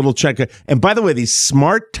commandeer a little check, and by the way, these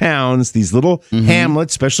smart towns, these little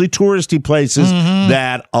hamlets, especially touristy places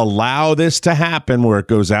that allow this to happen, where it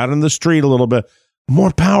goes out in the street a little bit,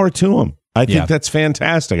 more power to them. I think that's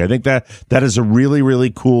fantastic. I think that is a really,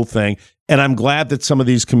 really cool thing. And I'm glad that some of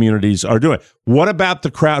these communities are doing it. What about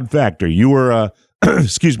the crowd factor? You were,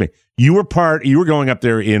 you were going up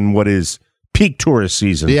there in what is peak tourist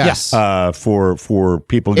season. Yes. For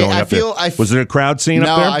people going up there. Was there a crowd scene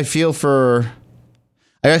up there? No, I feel for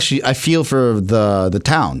the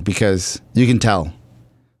town, because you can tell.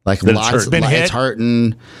 Like it's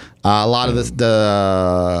hurting. A lot of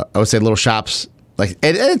I would say little shops Like,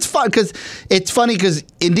 and it's fun because it's funny because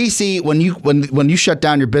in DC, when you shut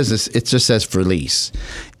down your business, it just says for lease.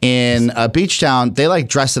 In Beach Town, they like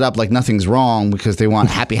dress it up like nothing's wrong because they want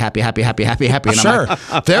happy. And sure. I'm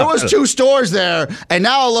like, there was 2 stores there, and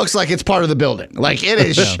now it looks like it's part of the building. Like it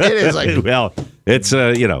is. It is like. Well, it's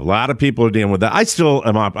a lot of people are dealing with that. I still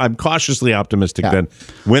am. I'm cautiously optimistic that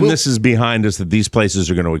when this is behind us, that these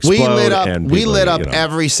places are going to explode. We lit up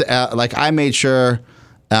every. Like I made sure.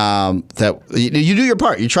 That you do your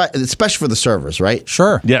part. You try, especially for the servers, right?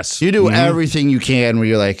 Sure. Yes. You do everything you can. Where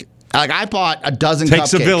you're like I bought a dozen.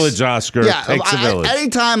 Takes cupcakes. a village, Oscar. Yeah, takes a village.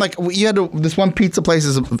 Anytime, like you had this one pizza place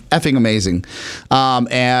is effing amazing,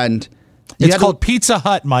 and it's called Pizza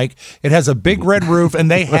Hut, Mike. It has a big red roof, and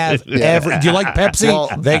they have every. Do you like Pepsi?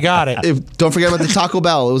 Well, they got it. Don't forget about the Taco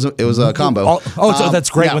Bell. It was a combo. So that's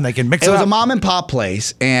great when they can mix it. It was a mom and pop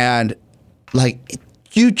place, and like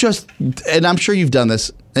you just, and I'm sure you've done this.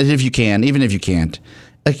 And if you can, even if you can't,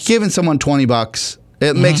 like giving someone $20,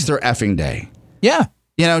 it makes their effing day. Yeah.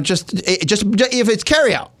 Just if it's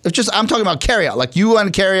carry out. I'm talking about carry out. Like you want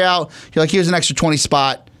to carry out, you're like, here's an extra 20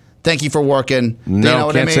 spot. Thank you for working. No,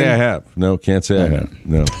 can't say I have. No, can't say I have.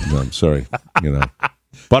 No, I'm sorry.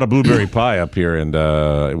 Bought a blueberry pie up here, and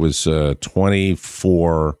it was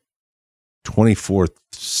 $24.60.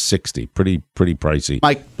 Pretty pricey.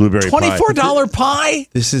 Mike, blueberry $24 pie.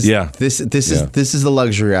 This is the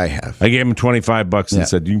luxury I have. I gave him $25 and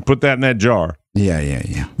said, "You can put that in that jar." Yeah.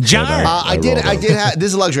 Jar. I did have. This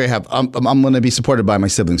is a luxury I have. I'm going to be supported by my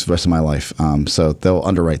siblings for the rest of my life. So they'll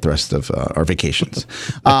underwrite the rest of our vacations.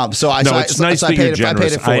 It's nice that you're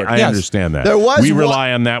generous. I understand that. We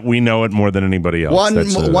rely on that. We know it more than anybody else.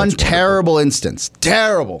 One terrible instance.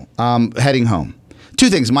 Terrible. Heading home. 2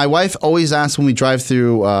 things. My wife always asks when we drive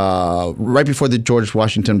through right before the George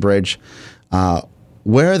Washington Bridge,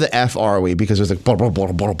 where the F are we? Because there's like horrible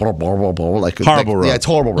roads. Yeah, it's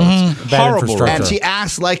horrible roads. Horrible roads. And she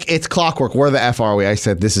asks like it's clockwork. Where the F are we? I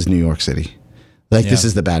said this is New York City. Like this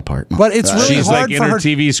is the bad part. But it's really she's hard like for in her her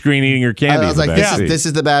TV screen eating her candy. I was like, this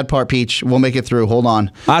is the bad part, Peach. We'll make it through. Hold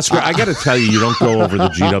on, Oscar. I got to tell you, you don't go over the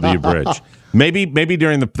GW Bridge. Maybe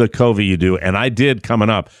during the COVID you do, and I did coming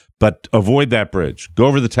up. But avoid that bridge. Go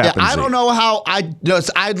over the Tappan Zee. I don't know how.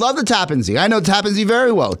 I'd love the Tappan Zee. I know Tappan Zee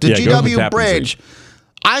very well. The GW Bridge.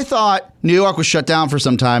 I thought New York was shut down for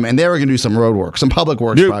some time, and they were going to do some road work, some public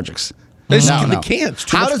works projects. They can't. It's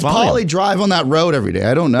too How much does volume. Paulie drive on that road every day?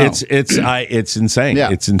 I don't know. It's insane.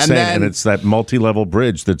 Yeah. It's insane, and it's that multi-level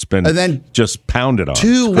bridge that's been just pounded on.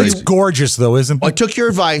 It's gorgeous, though, isn't it? I took your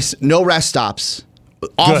advice. No rest stops.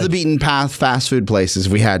 Off the beaten path, fast food places.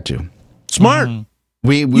 We had to. Smart.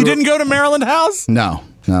 We you didn't go to Maryland House? No.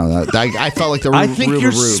 I felt like the I think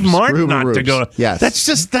you're smart not to go. Yes. That's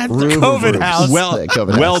just that COVID house.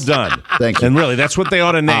 Well done. Thank you. And really, that's what they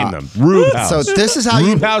ought to name them. Rube House. So this is how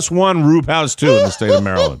Rube House 1, Rube House 2 in the state of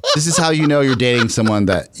Maryland. This is how you know you're dating someone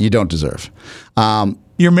that you don't deserve.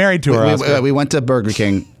 You're married to her. We went to Burger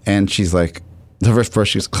King, and she's like, the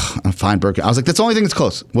first she goes, I'm fine, Burger King. I was like, that's the only thing that's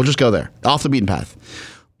close. We'll just go there. Off the beaten path.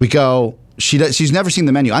 We go. She's never seen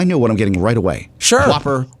the menu. I know what I'm getting right away. Sure.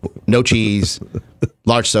 Whopper, no cheese,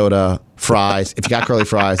 large soda, fries. If you got curly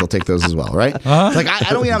fries, I'll take those as well, right? Like I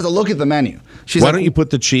don't even have to look at the menu. Why don't you put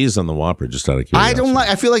the cheese on the Whopper just out of curiosity?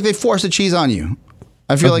 I feel like they force the cheese on you.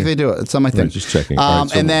 I feel like they do it. It's not my thing. Right, just checking.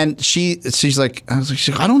 And then she's like,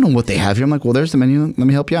 I don't know what they have here. I'm like, well, there's the menu. Let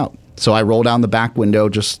me help you out. So I roll down the back window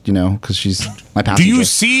just, because she's my passenger. Do you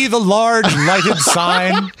see the large lighted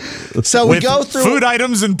sign? So we go through food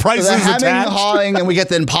items and prices attached. Hawing, and we get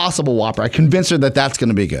the Impossible Whopper. I convinced her that that's going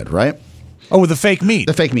to be good, right? Oh, with the fake meat.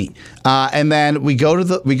 The fake meat. And then we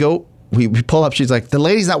pull up. She's like, the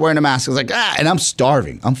lady's not wearing a mask. I was like, and I'm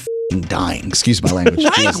starving. I'm dying. Excuse my language.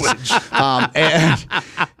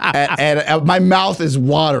 And my mouth is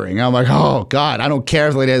watering. I'm like, oh God, I don't care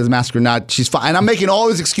if the lady has a mask or not. She's fine. And I'm making all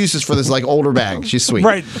these excuses for this like older bag. She's sweet.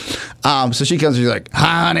 Right. So she comes, she's like,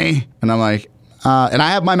 honey. And I'm like, and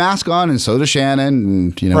I have my mask on, and so does Shannon,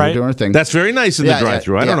 and we're doing our thing. That's very nice in the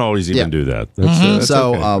drive-thru. I don't always even do that. That's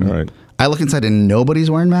okay. All right. I look inside, and nobody's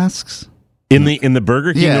wearing masks. In the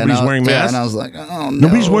Burger King, nobody's wearing masks? Yeah, and I was like, oh, no.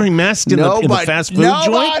 Nobody's wearing masks in the fast food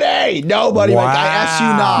joint? Nobody. Wow. I asked you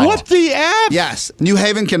not. What the F? Yes. New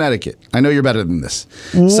Haven, Connecticut. I know you're better than this.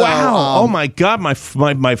 Wow. So, oh, my God. My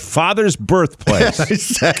father's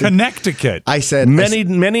birthplace. Connecticut. I said. Many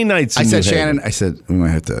nights in I said, New Haven. Shannon, I said, we might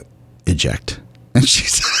have to eject. And she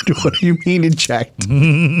said, what do you mean eject?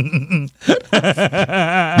 You're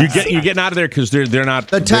getting out of there because they're not.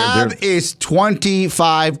 The tab is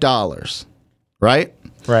 $25. Right?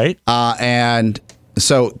 And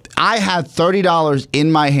so I had $30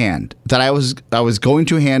 in my hand that I was going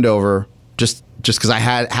to hand over just just because I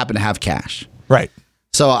happened to have cash. Right.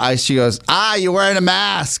 So she goes, you're wearing a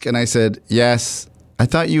mask. And I said, yes. I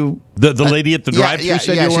thought you... The lady at the drive-thru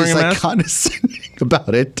said you were wearing a mask? She's condescending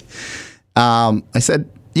about it. I said,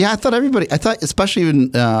 I thought especially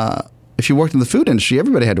even if you worked in the food industry,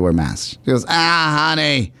 everybody had to wear masks. She goes,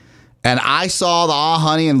 honey. And I saw the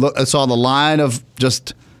honey and saw the line of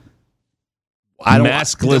just...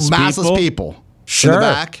 maskless people in the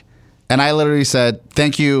back. And I literally said,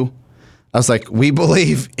 thank you. I was like, we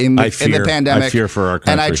believe in the pandemic. I fear for our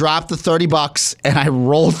country. And I dropped the $30 and I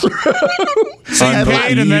rolled through. I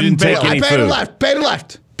paid and then take any food. Paid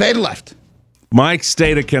and left. My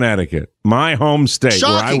state of Connecticut, my home state,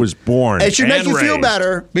 Shocking. where I was born. It should make you feel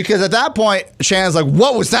better because at that point, Shannon's like,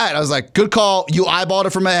 "What was that?" I was like, "Good call. You eyeballed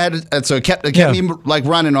it from my head," and so it kept me like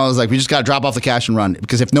running. I was like, "We just got to drop off the cash and run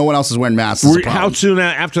because if no one else is wearing masks, it's a problem." How soon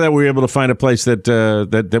after that were you able to find a place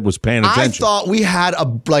that was paying attention? I thought we had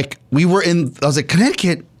we were in. I was like,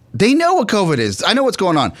 Connecticut. They know what COVID is. I know what's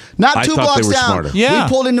going on. Not 2 blocks down. Smarter. Yeah. We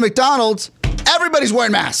pulled into McDonald's. Everybody's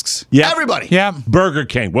wearing masks. Yeah. Everybody. Yeah. Burger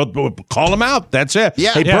King. Well, call them out. That's it.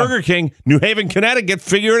 Yeah. Hey, Burger King, New Haven, Connecticut,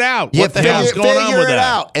 figure it out. What the hell is going on with that?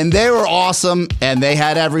 Out. And they were awesome, and they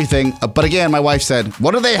had everything. But again, my wife said,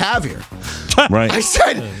 what do they have here? Right. I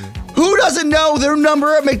said, who doesn't know their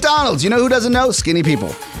number at McDonald's? You know who doesn't know? Skinny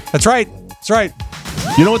people. That's right. That's right.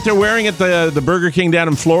 You know what they're wearing at the Burger King down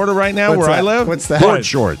in Florida right now where I live? What's that? Board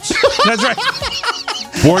shorts. That's right.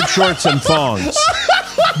 Board shorts and thongs.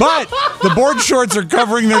 But the board shorts are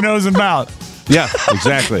covering their nose and mouth. Yeah,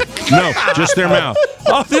 exactly. No, just their mouth.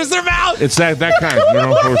 Oh, there's their mouth. It's that kind,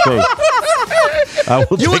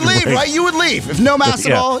 You would leave, right? You would leave. If no mask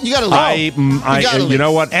at all, you got to leave. You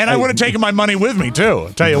know what? And I would have taken my money with me, too.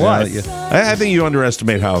 I'll tell you what. I think you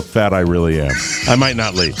underestimate how fat I really am. I might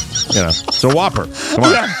not leave. It's a whopper. Come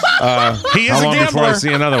on. He is how a long gambler. before I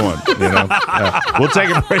see another one? We'll take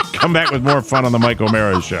a break. Come back with more fun on the Mike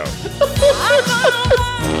O'Mara Show.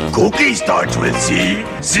 Cookie starts with C.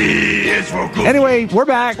 C is for cookie. Anyway, we're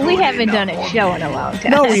back. We haven't done a show in a long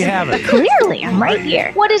time. No, we haven't. But clearly, I'm right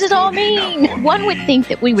here. What does it all mean? One would think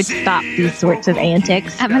that we would stop these sorts of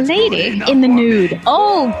antics. I'm a lady in the nude.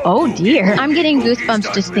 Oh dear. I'm getting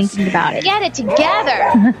goosebumps just thinking about it. Get it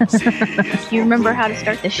together. Do you remember how to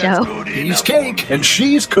start the show? He's cake and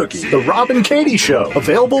she's cookie. The Robb and Katie Show.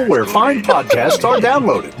 Available where fine podcasts are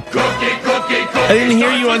downloaded. I didn't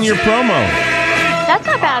hear you on your promo. That's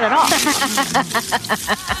not bad at all.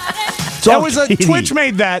 Twitch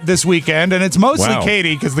made that this weekend, and it's mostly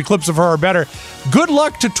Katie because the clips of her are better. Good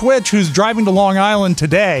luck to Twitch, who's driving to Long Island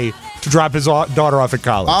today to drop his daughter off at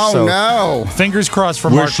college. Oh, no. Fingers crossed for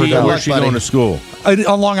Mark Riddell. Where's she going to school?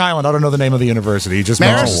 On Long Island. I don't know the name of the university. Just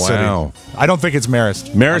Marist. Wow. I don't think it's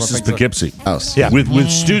Marist. Marist is Poughkeepsie. Oh, yeah. With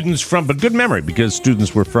students from, but good memory because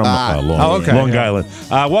students were from Long Island.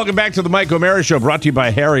 Welcome back to the Mike O'Mara Show, brought to you by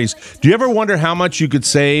Harry's. Do you ever wonder how much you could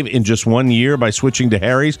save in just 1 year by switching to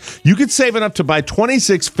Harry's? You could save enough to buy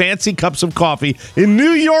 26 fancy cups of coffee in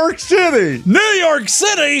New York City. New York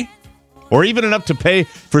City? Or even enough to pay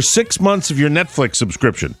for 6 months of your Netflix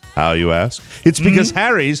subscription. How, you ask? It's because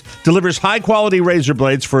Harry's delivers high-quality razor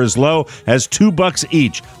blades for as low as $2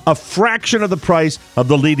 each, a fraction of the price of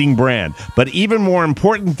the leading brand. But even more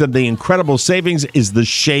important than the incredible savings is the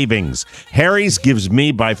shavings. Harry's gives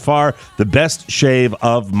me, by far, the best shave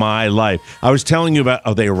of my life. I was telling you about...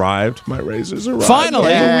 Oh, they arrived? My razors arrived.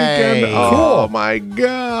 Finally. Weekend. Cool. Oh, my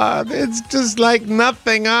God. It's just like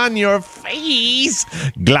nothing on your face.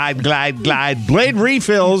 Glide, glide, glide. Blade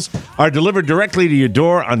refills are delivered directly to your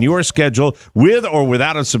door on your schedule with or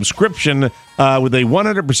without a subscription with a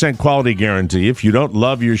 100% quality guarantee. If you don't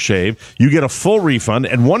love your shave, you get a full refund,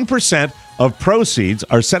 and 1% of proceeds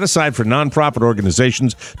are set aside for nonprofit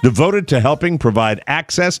organizations devoted to helping provide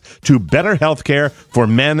access to better health care for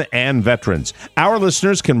men and veterans. Our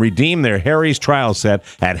listeners can redeem their Harry's trial set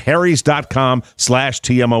at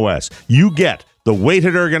harrys.com/TMOS. You get the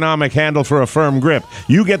weighted ergonomic handle for a firm grip.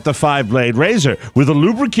 You get the 5-blade razor with a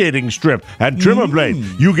lubricating strip and trimmer blade.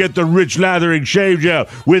 You get the rich lathering shave gel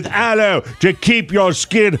with aloe to keep your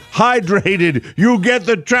skin hydrated. You get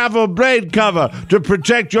the travel blade cover to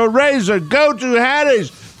protect your razor. Go to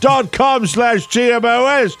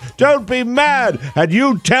harrys.com/TMOS. Don't be mad. And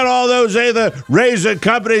you tell all those other razor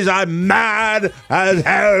companies I'm mad as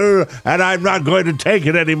hell and I'm not going to take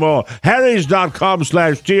it anymore.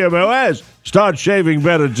 harrys.com/TMOS. Start shaving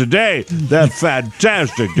better today. They're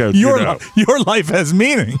fantastic, don't you know? Your life has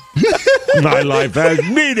meaning. My life has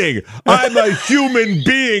meaning. I'm a human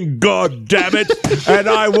being, God damn it, and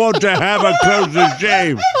I want to have a closer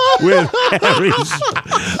shave with Harry's.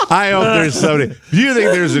 I hope there's somebody. Do you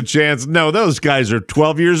think there's a chance? No, those guys are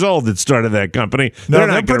 12 years old that started that company. They're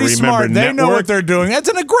not pretty smart. They know what they're doing. That's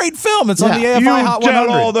in a great film. It's on the AFI Hot 100.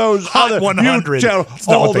 All those Hot 100. You tell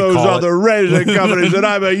all those other razor companies that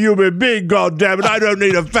I'm a human being, God damn it. I don't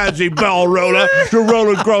need a fancy ball roller to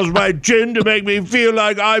roll across my chin to make me feel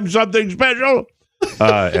like I'm something special.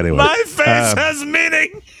 Anyway. My face has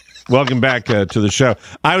meaning. Welcome back to the show.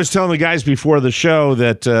 I was telling the guys before the show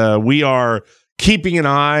that we are keeping an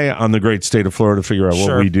eye on the great state of Florida to figure out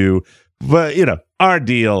what we do. But, our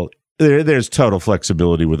deal, there's total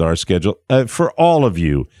flexibility with our schedule. For all of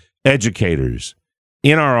you educators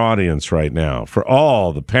in our audience right now, for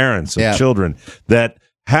all the parents of children that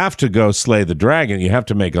have to go slay the dragon, you have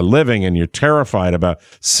to make a living, and you're terrified about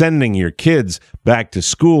sending your kids back to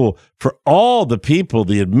school, for all the people,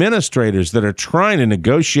 the administrators that are trying to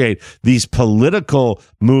negotiate these political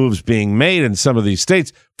moves being made in some of these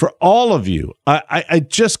states, for all of you, I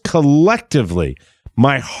just collectively,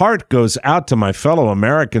 my heart goes out to my fellow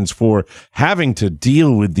Americans for having to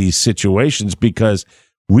deal with these situations, because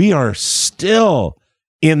we are still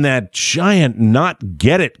in that giant not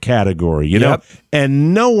get it category,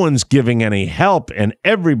 and no one's giving any help, and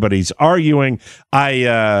everybody's arguing.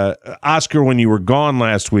 Oscar, when you were gone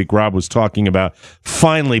last week, Rob was talking about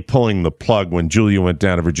finally pulling the plug when Julia went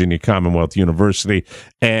down to Virginia Commonwealth University,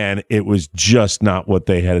 and it was just not what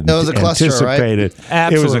they had anticipated. Cluster, right?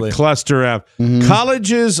 Absolutely. It was a cluster of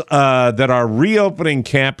colleges that are reopening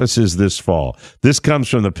campuses this fall. This comes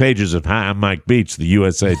from the pages of Hi, I'm Mike Beach, the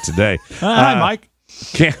USA Today. Hi, Mike.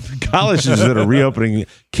 Colleges that are reopening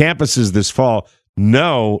campuses this fall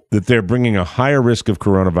know that they're bringing a higher risk of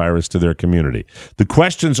coronavirus to their community. The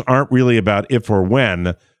questions aren't really about if or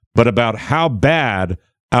when, but about how bad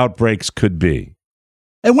outbreaks could be.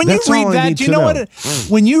 And when you read that, do you know what?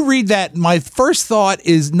 When you read that, my first thought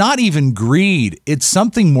is not even greed. It's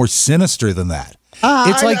something more sinister than that.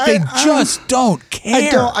 It's like they just don't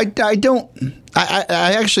care.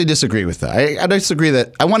 I actually disagree with that. I disagree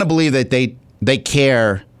that. I want to believe that they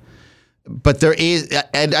care, but there is,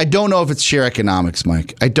 and I don't know if it's sheer economics,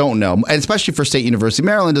 Mike. I don't know, and especially for State University.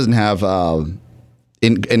 Maryland doesn't have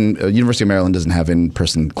University of Maryland doesn't have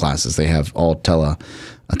in-person classes. They have all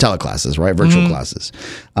teleclasses, right? Virtual classes.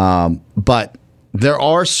 But there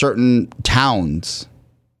are certain towns,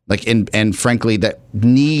 and frankly, that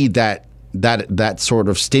need that sort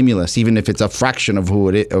of stimulus, even if it's a fraction of who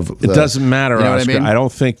it is. It doesn't matter, you know Oscar. What I mean? I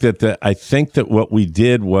don't think that. I think that what we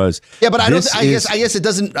did was. Yeah, but I guess it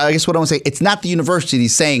doesn't. I guess what I want to say, it's not the university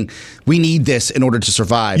saying we need this in order to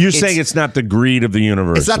survive. You're saying it's not the greed of the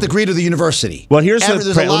university. It's not the greed of the university. Well,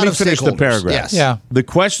 let me finish the paragraph. Yes. Yeah. The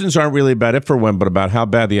questions aren't really about if or when, but about how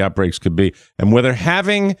bad the outbreaks could be, and whether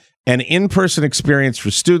having an in-person experience for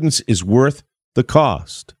students is worth the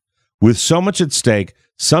cost. With so much at stake,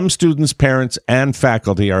 some students, parents, and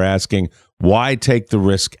faculty are asking, why take the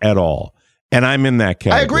risk at all? And I'm in that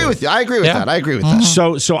category. I agree with you. I agree with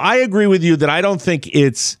that. So I agree with you that I don't think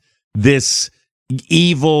it's this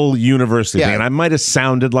evil university thing. And I might have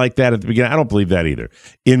sounded like that at the beginning. I don't believe that either.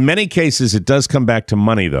 In many cases, it does come back to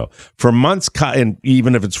money, though. For months, and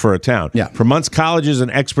even if it's for a town, for months, colleges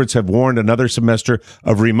and experts have warned another semester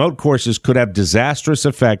of remote courses could have disastrous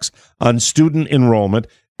effects on student enrollment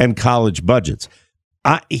and college budgets.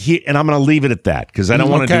 And I'm going to leave it at that because I don't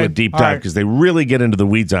want to do a deep dive because they really get into the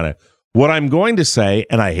weeds on it. What I'm going to say,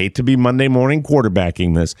 and I hate to be Monday morning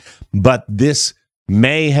quarterbacking this, but this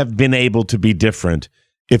may have been able to be different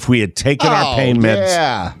if we had taken our pain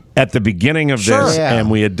meds at the beginning of this and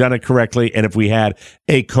we had done it correctly, and if we had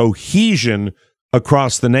a cohesion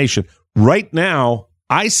across the nation. Right now,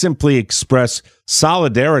 I simply express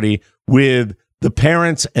solidarity with the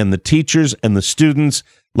parents and the teachers and the students,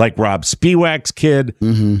 like Robb Spiewak's kid,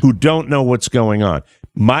 who don't know what's going on.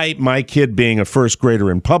 My kid being a first grader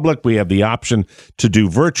in public, we have the option to do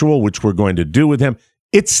virtual, which we're going to do with him.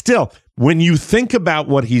 It's still, when you think about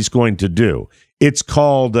what he's going to do, it's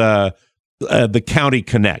called the County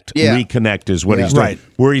Connect. Reconnect is what he's doing,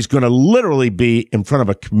 where he's going to literally be in front of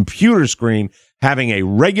a computer screen having a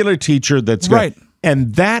regular teacher that's going to...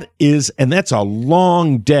 And that's a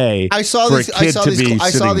long day. I saw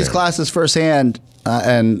these classes firsthand,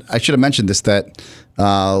 and I should have mentioned this, that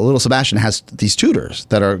little Sebastian has these tutors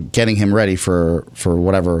that are getting him ready for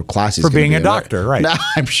whatever class he's for being a doctor, right? No,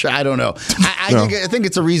 I'm sure. I don't know. I think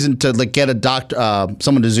it's a reason to get a doctor,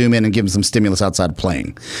 someone to zoom in and give him some stimulus outside of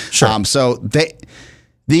playing. Sure.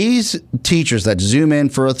 These teachers that zoom in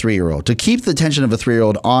for a 3-year-old to keep the attention of a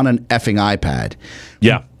 3-year-old on an effing iPad.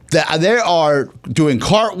 Yeah. They are doing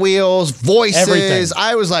cartwheels, voices. Everything.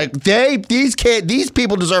 I was like, these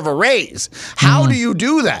people deserve a raise. How do you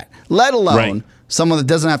do that? Let alone someone that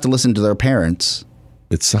doesn't have to listen to their parents.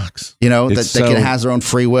 It sucks. That has their own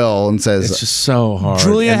free will and says... It's just so hard.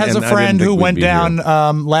 Julia has a friend who went down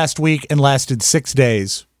last week and lasted 6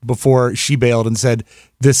 days before she bailed and said,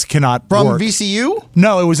 this cannot work. From work. VCU?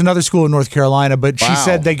 No, it was another school in North Carolina, but she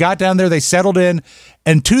said they got down there, they settled in,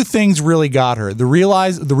 and 2 things really got her. The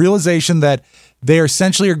realization that they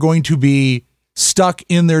essentially are going to be stuck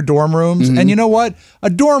in their dorm rooms. And you know what? A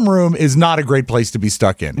dorm room is not a great place to be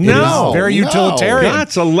stuck in. No. It is very utilitarian.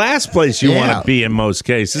 That's the last place you want to be in most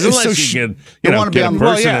cases. Unless you can get a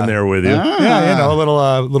person in there with you. Yeah, a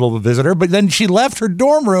little visitor. But then she left her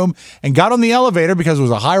dorm room and got on the elevator because it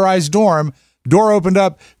was a high-rise dorm. Door opened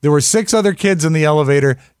up. There were 6 other kids in the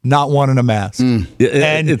elevator, not one in a mask.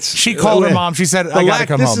 And she called her mom. She said, I got to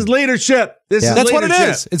come home. This is leadership. That's what it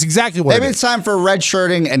is. It's exactly what it is. Maybe it's time for red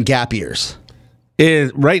shirting and gap years.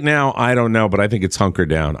 Right now, I don't know, but I think it's hunker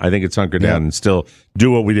down. I think it's hunker down and still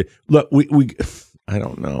do what we did. Look, we I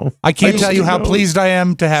don't know. I can't tell you how pleased I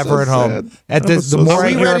am to have her at home. The more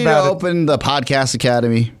I hear about it. Are we ready to open the Podcast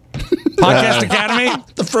Academy? Podcast Academy?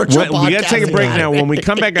 The virtual podcast. We got to take a break now. When we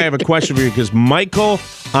come back, I have a question for you because Michael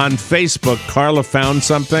on Facebook, Carla found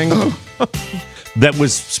something that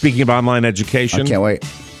was speaking of online education. I can't wait.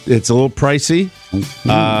 It's a little pricey. We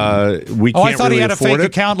can't I thought really he had a fake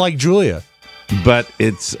account like Julia. But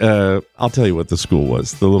it's, I'll tell you what the school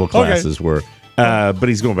was. The little classes were. But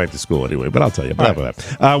he's going back to school anyway. But I'll tell you.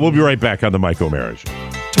 We'll be right back on the Mike O'Mara Show.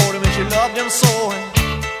 Told him that she loved him so and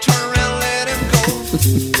turn around and let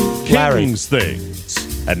him go. Larry's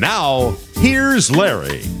things. And now, here's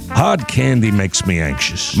Larry. Hard candy makes me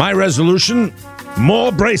anxious. My resolution?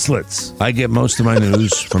 More bracelets. I get most of my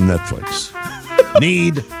news from Netflix.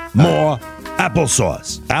 Need more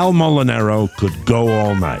applesauce. Al Molinaro could go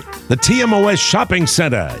all night. The TMOS shopping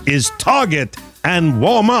center is Target and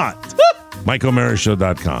Walmart.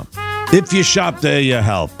 MikeO'MaraShow.com. If you shop there, you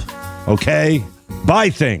help. Okay? Buy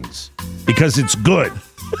things because it's good.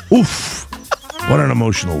 Oof. What an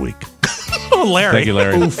emotional week. Oh, Larry. Thank you,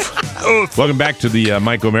 Larry. Oof. Welcome back to the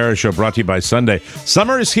Mike O'Mara Show, brought to you by Sunday.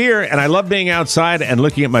 Summer is here, and I love being outside and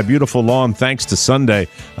looking at my beautiful lawn thanks to Sunday.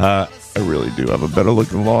 I really do have a better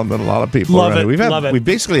looking lawn than a lot of people. Love it. We've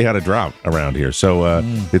basically had a drought around here, so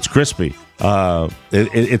it's crispy.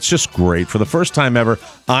 It's just great. For the first time ever,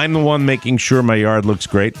 I'm the one making sure my yard looks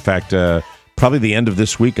great. In fact, probably the end of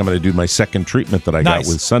this week, I'm going to do my second treatment that I got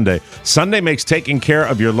with Sunday. Sunday makes taking care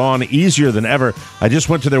of your lawn easier than ever. I just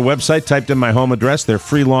went to their website, typed in my home address. Their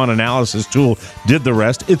free lawn analysis tool did the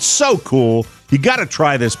rest. It's so cool. You got to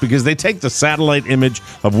try this because they take the satellite image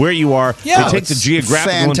of where you are. Yeah, they take the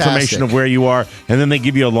geographical information of where you are, and then they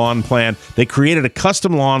give you a lawn plan. They created a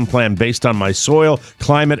custom lawn plan based on my soil,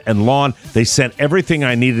 climate, and lawn. They sent everything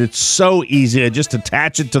I needed. It's so easy. I just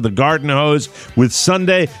attach it to the garden hose. With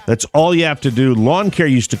Sunday, that's all you have to do. Lawn care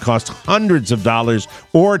used to cost hundreds of dollars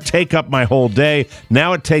or take up my whole day.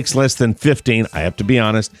 Now it takes less than 15. I have to be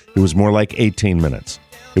honest, it was more like 18 minutes.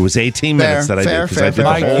 It was 18 minutes that I did.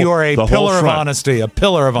 Mike, you are a pillar of honesty. A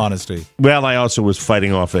pillar of honesty. Well, I also was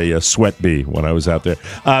fighting off a sweat bee when I was out there.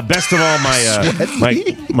 Best of all,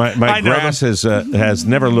 my grass has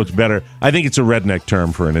never looked better. I think it's a redneck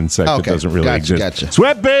term for an insect that doesn't really exist. Gotcha.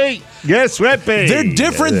 Sweat bee! Yes, sweat bee! They're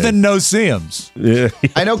different than no-see-ums. Yeah.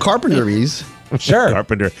 I know carpenter bees. Sure.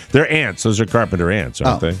 Carpenter. They're ants. Those are carpenter ants,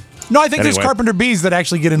 aren't they? No, I think there's carpenter bees that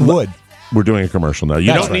actually get in wood. We're doing a commercial now.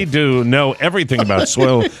 You don't need to know everything about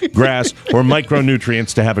soil, grass, or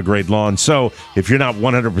micronutrients to have a great lawn. So if you're not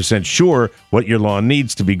 100% sure what your lawn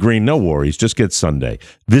needs to be green, no worries. Just get Sunday.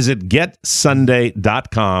 Visit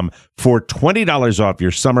getsunday.com for $20 off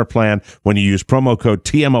your summer plan when you use promo code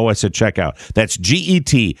TMOS at checkout. That's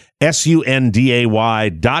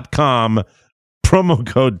GETSUNDAY.com. Promo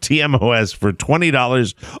code TMOS for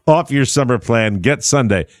 $20 off your summer plan. Get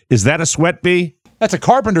Sunday. Is that a sweat bee? That's a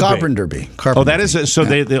carpenter bee. That is I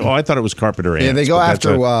thought it was carpenter ants. Yeah, they go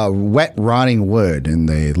after wet, rotting wood, and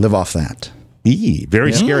they live off that.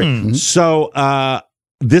 Very scary. Mm-hmm. So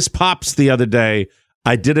this pops the other day.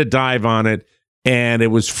 I did a dive on it, and it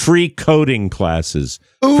was free coding classes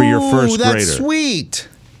for your first grader. That's sweet.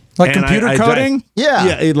 Like computer coding?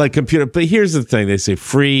 Yeah, like computer. But here's the thing: they say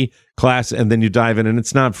free class, and then you dive in, and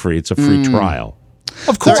it's not free; it's a free trial.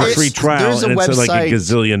 Of course, it's a free trial, and it's like a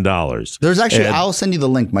gazillion dollars. There's actually, I'll send you the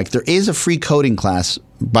link, Mike. There is a free coding class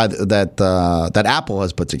that Apple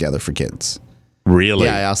has put together for kids. Really?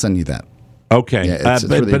 Yeah, I'll send you that. Okay, it's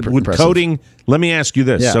but really with impressive. coding, let me ask you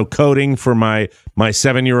this. Yeah. So coding for my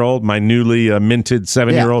 7-year-old, my newly minted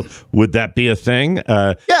 7-year-old, would that be a thing?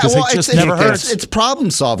 Yeah, well, it just never hurts. It's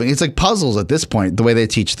problem solving. It's like puzzles at this point, the way they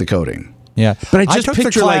teach the coding. Yeah, but I just took the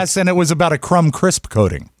picture, class and it was about a crumb crisp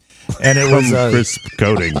coding, and it was crisp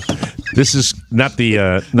coding. This is not the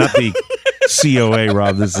COA,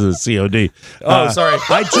 Rob. This is the COD. Sorry.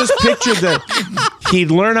 I just pictured that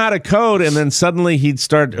he'd learn how to code, and then suddenly he'd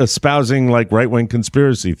start espousing like right-wing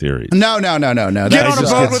conspiracy theories. No. Get on a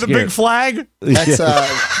boat with a big flag. That's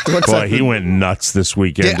Boy, he went nuts this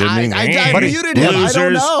weekend, didn't he? I muted him. Losers, I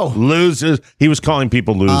don't know. Losers. He was calling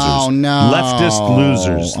people losers. Oh, no. Leftist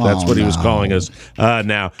losers. That's what he was calling us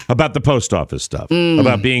now. About the post office stuff.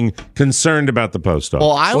 About being concerned about the post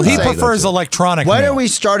office. Well, he prefers electronic When mail. are we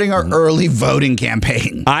starting our early voting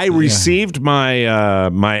campaign? I received my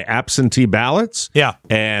my absentee ballots. Yeah.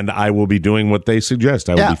 And I will be doing what they suggest.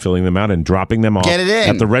 I will be filling them out and dropping them off Get it in.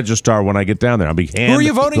 at the registrar when I get down there. I'll be Who are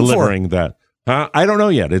you voting delivering that. I don't know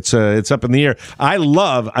yet. It's up in the air. I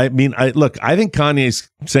think Kanye's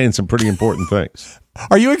saying some pretty important things.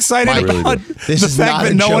 Are you excited about This the is fact not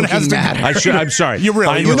that a no one joking has to? matter. I'm sorry. You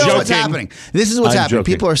really? You know joking. what's happening. This is what's I'm happening.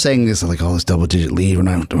 joking. People are saying this like, this double-digit lead. We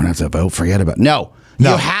don't have to vote. Forget about it. No.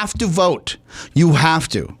 You have to vote. You have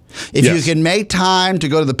to. If you can make time to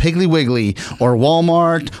go to the Piggly Wiggly or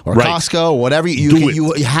Walmart or Costco or whatever,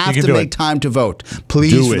 you have to make time to vote.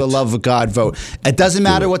 Please, for the love of God, vote. It doesn't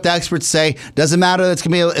matter what the experts say. Doesn't matter that's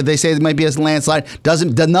going to be. They say it might be a landslide.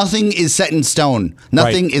 Nothing is set in stone.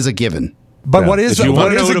 Nothing is a given. But what is if you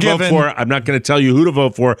want to know who a to vote given? for, I'm not going to tell you who to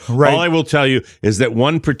vote for. Right. All I will tell you is that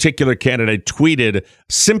one particular candidate tweeted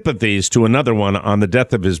sympathies to another one on the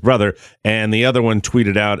death of his brother, and the other one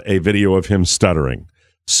tweeted out a video of him stuttering.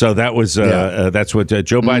 So that was that's what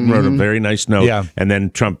Joe Biden wrote a very nice note, and then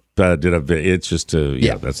Trump did a. It's just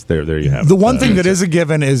that's there you have it. The one thing that is a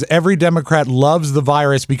given is every Democrat loves the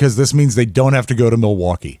virus because this means they don't have to go to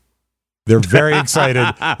Milwaukee. They're very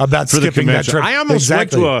excited about for skipping that trip. I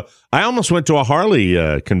almost went to a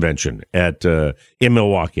Harley convention in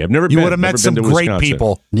Milwaukee. I've never been. You would have met some great Wisconsin.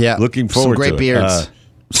 people. Yeah, looking forward some great to beards. It.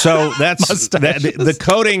 So that's the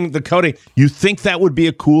coding. The coding. You think that would be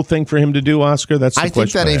a cool thing for him to do, Oscar? That's the I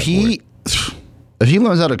think that if he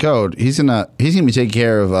learns how to code, he's gonna be taking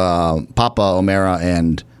care of Papa O'Mara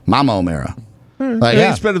and Mama O'Mara. Like,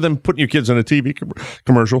 it's better than putting your kids on a TV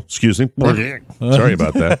commercial. Excuse me. Sorry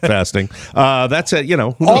about that. Fasting. That's it. You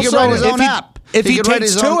know. He can write his own app. If he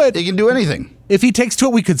takes to it, he can do anything. If he takes to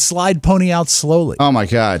it, we could slide Pony out slowly. Oh my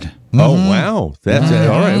God. Oh wow, that's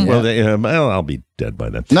all right. Well, I'll be dead by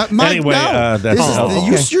then. Anyway,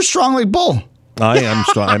 you're strong like bull. I am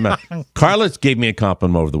strong. Carla gave me a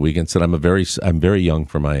compliment over the weekend. Said I'm very young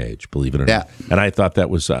for my age. Believe it or not. And I thought that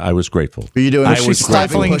was I was grateful. Were you doing? Was she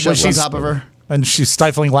stifling push-ups on top of her? And she's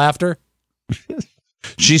stifling laughter.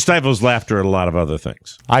 She stifles laughter at a lot of other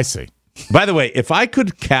things. I see. By the way, if I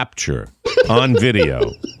could capture on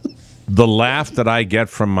video the laugh that I get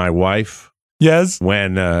from my wife, yes,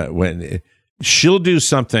 when she'll do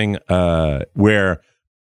something where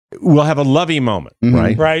we'll have a lovey moment,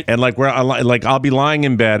 right, and like I'll be lying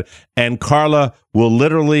in bed, and Carla will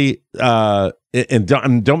literally and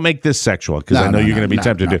don't make this sexual because I know you're going to be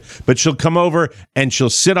tempted to, but she'll come over and she'll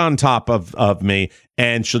sit on top of me,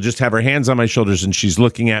 and she'll just have her hands on my shoulders, and she's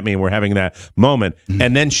looking at me, and we're having that moment,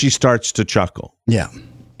 and then she starts to chuckle. Yeah.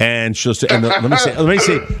 And she'll say, and let me see.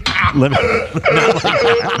 The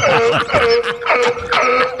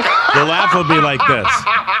laugh will be like this.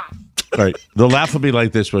 All right. The laugh will be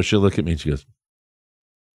like this, where she'll look at me and she goes,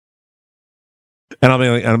 and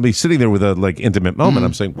I'll be sitting there with a intimate moment.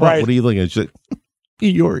 I'm saying, what are you looking at? She's like,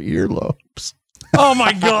 your earlobes. Oh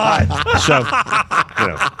my God! So,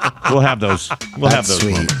 we'll have those. We'll have those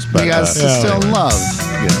sweet. moments. But, you guys still in love.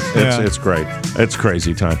 It's great. It's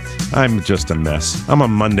crazy time. I'm just a mess. I'm a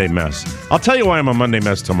Monday mess. I'll tell you why I'm a Monday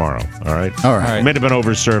mess tomorrow. All right. I may have been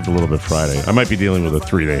overserved a little bit Friday. I might be dealing with a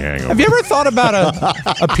 3-day hangover. Have you ever thought about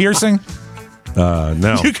a piercing?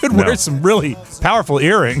 No. You could wear some really powerful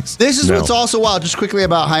earrings. This is what's also wild. Just quickly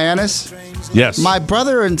about Hyannis. Yes. My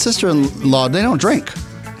brother and sister-in-law, they don't drink.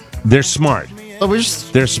 They're smart.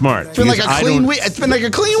 They're smart. It's been like a clean week. It's been like a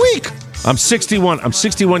clean week. I'm 61. I'm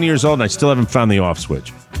 61 years old, and I still haven't found the off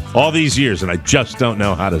switch. All these years, and I just don't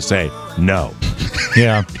know how to say no.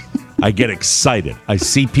 Yeah. I get excited. I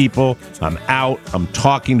see people. I'm out. I'm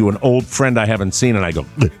talking to an old friend I haven't seen, and I go,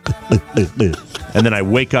 and then I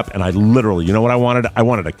wake up, and I literally, you know what I wanted? I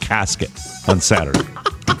wanted a casket on Saturday.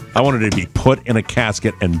 I wanted to be put in a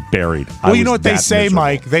casket and buried. Well, you know what they say, miserable.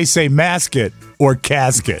 Mike? They say mask it or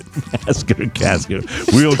casket. Casket or casket.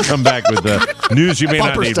 We'll come back with the news you may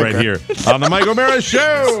not need right here on the Mike O'Mara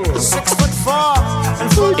Show.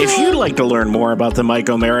 6'4". If you'd like to learn more about the Mike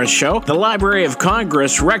O'Mara Show, the Library of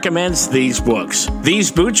Congress recommends these books.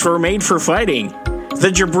 These boots were made for fighting.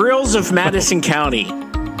 The Jabrils of Madison County.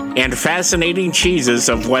 And Fascinating Cheeses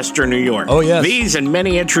of Western New York. Oh, yes. These and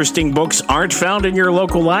many interesting books aren't found in your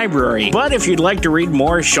local library. But if you'd like to read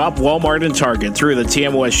more, shop Walmart and Target through the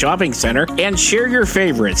TMOS Shopping Center and share your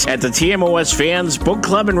favorites at the TMOS Fans Book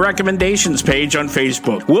Club and Recommendations page on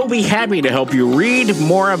Facebook. We'll be happy to help you read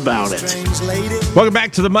more about it. Welcome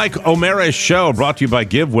back to the Mike O'Mara Show, brought to you by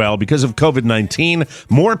GiveWell. Because of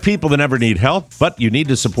COVID-19, more people than ever need help, but you need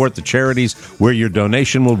to support the charities where your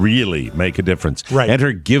donation will really make a difference. Right.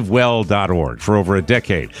 Enter GiveWell.org. For over a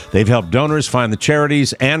decade, they've helped donors find the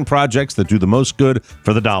charities and projects that do the most good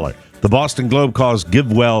for the dollar. The Boston Globe calls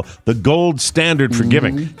GiveWell the gold standard for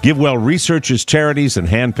giving. GiveWell researches charities and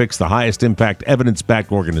handpicks the highest impact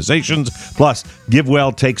evidence-backed organizations. Plus,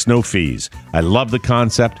 GiveWell takes no fees. I love the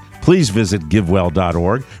concept. Please visit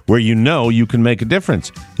GiveWell.org, where you know you can make a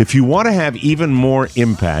difference. If you want to have even more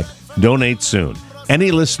impact, donate soon.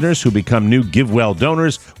 Any listeners who become new GiveWell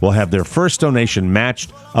donors will have their first donation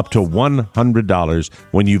matched up to $100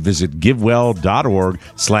 when you visit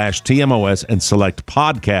givewell.org/TMOS and select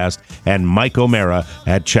podcast and Mike O'Mara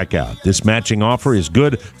at checkout. This matching offer is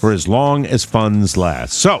good for as long as funds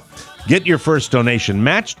last. So, get your first donation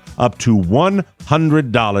matched up to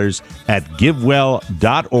 $100 at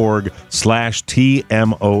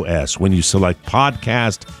givewell.org/TMOS when you select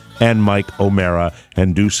podcast and Mike O'Mara,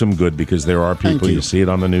 and do some good, because there are people, you see it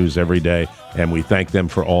on the news every day, and we thank them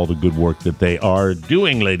for all the good work that they are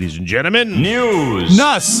doing, ladies and gentlemen. News.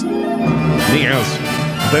 Nuss.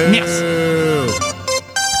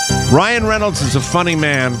 Ryan Reynolds is a funny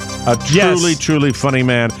man, a truly funny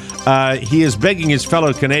man. He is begging his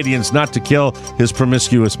fellow Canadians not to kill his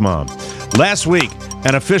promiscuous mom. Last week,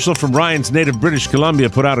 an official from Ryan's native British Columbia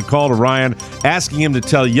put out a call to Ryan asking him to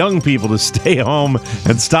tell young people to stay home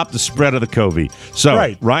and stop the spread of the COVID.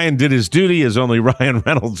 So Ryan did his duty as only Ryan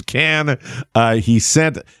Reynolds can. He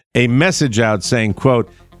sent a message out saying, quote,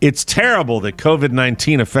 "It's terrible that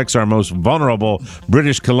COVID-19 affects our most vulnerable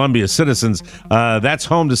British Columbia citizens. That's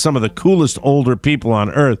home to some of the coolest older people on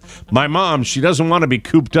earth. My mom, she doesn't want to be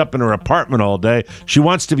cooped up in her apartment all day. She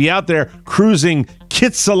wants to be out there cruising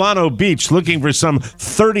Kitsilano Beach looking for some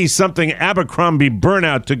 30-something Abercrombie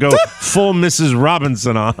burnout to go full Mrs.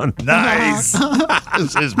 Robinson on." Nice.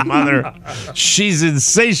 This is his mother. She's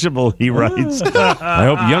insatiable, he writes. "I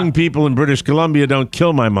hope young people in British Columbia don't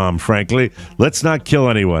kill my mom, frankly. Let's not kill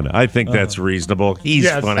anyone." I think that's reasonable. He's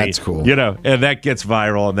funny. That's cool. You know, and that gets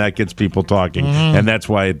viral, and that gets people talking, and that's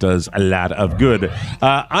why it does a lot of good.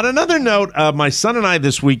 On another note, my son and I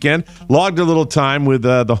this weekend logged a little time with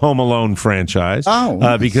the Home Alone franchise.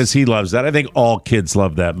 Because he loves that. I think all kids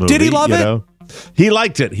love that movie. Did he love it? He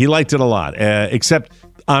liked it. He liked it a lot. Except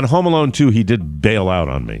on Home Alone 2, he did bail out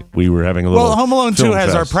on me. We were having a little. Well, Home Alone 2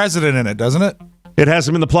 has fest. our president in it, doesn't it? It has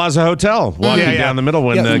him in the Plaza Hotel, walking down the middle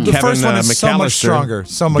when the Kevin first one is McAllister so much stronger.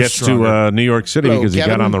 So much gets stronger. to New York City because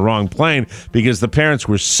Kevin. he got on the wrong plane because the parents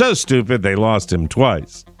were so stupid they lost him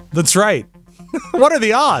twice. That's right. What are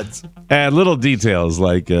the odds? And little details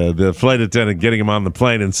like the flight attendant getting him on the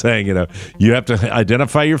plane and saying, you know, you have to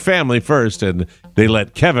identify your family first, and they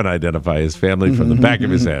let Kevin identify his family from the back of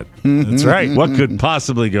his head. That's right. What could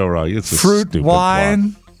possibly go wrong? It's a fruit, stupid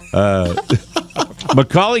wine.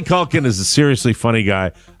 Macaulay Culkin is a seriously funny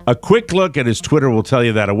guy. A quick look at his Twitter will tell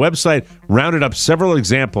you that. A website rounded up several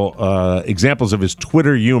examples of his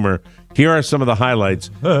Twitter humor. Here are some of the highlights.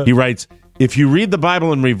 He writes, "If you read the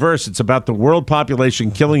Bible in reverse, it's about the world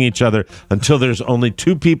population killing each other until there's only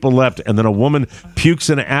 2 people left, and then a woman pukes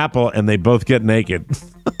an apple and they both get naked."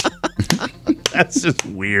 That's just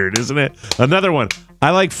weird, isn't it? Another one.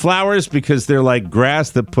 "I like flowers because they're like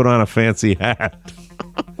grass that put on a fancy hat."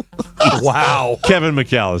 Wow. Kevin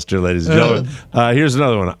McAllister, ladies and gentlemen. Here's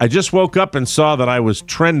another one. "I just woke up and saw that I was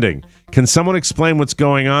trending. Can someone explain what's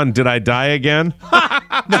going on? Did I die again?"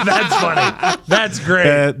 That's funny. That's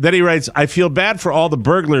great. Then he writes, "I feel bad for all the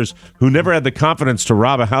burglars who never had the confidence to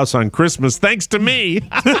rob a house on Christmas, thanks to me."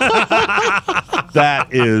 That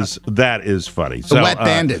is funny. The Wet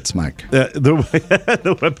Bandits, Mike.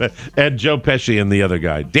 And Joe Pesci and the other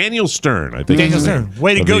guy. Daniel Stern, I think. Daniel Stern.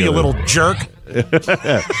 Way to go, you little jerk.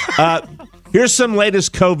 Here's some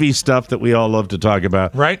latest COVID stuff that we all love to talk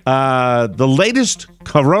about. Right. The latest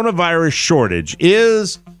coronavirus shortage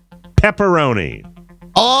is pepperoni.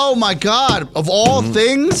 Oh, my God. Of all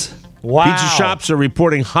things? Wow. Pizza shops are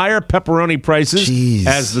reporting higher pepperoni prices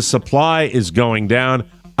as the supply is going down.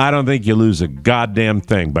 I don't think you lose a goddamn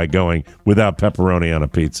thing by going without pepperoni on a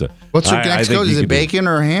pizza. What's your next go? Is it bacon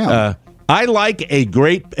or ham? I like a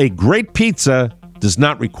great pizza does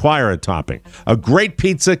not require a topping. A great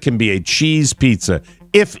pizza can be a cheese pizza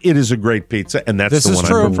if it is a great pizza, and that's the one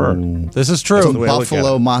I prefer. This is true. Some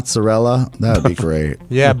buffalo mozzarella, that would be great.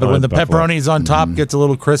 Yeah, but when the pepperoni's on top, gets a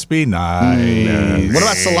little crispy, nice. What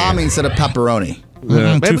about salami instead of pepperoni?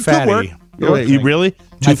 Too fatty. You really?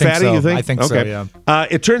 Too fatty, so. you think? I think so, yeah.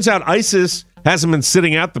 It turns out ISIS hasn't been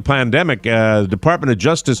sitting out the pandemic. The Department of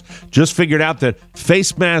Justice just figured out that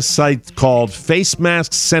face mask site called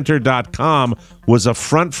FaceMaskCenter.com was a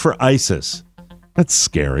front for ISIS. That's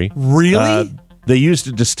scary. Really? They used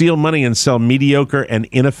it to steal money and sell mediocre and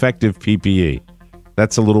ineffective PPE.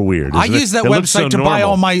 That's a little weird. I use that website to buy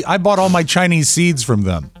I bought all my Chinese seeds from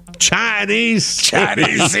them. Chinese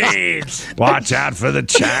seeds. Watch out for the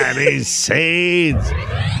Chinese seeds.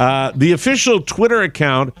 The official Twitter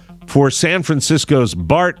account for San Francisco's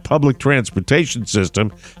BART public transportation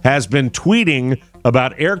system has been tweeting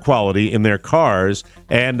about air quality in their cars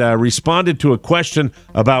and responded to a question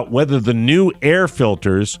about whether the new air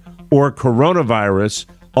filters or coronavirus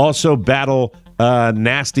also battle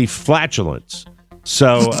nasty flatulence.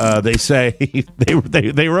 So they say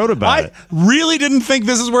they wrote about it. I really didn't think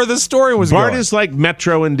this is where this story was going. BART is like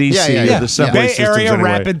Metro in D.C. Yeah. The subway Bay Area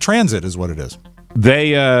anyway. Rapid Transit is what it is.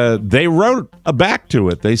 They wrote back to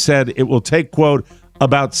it. They said it will take, quote,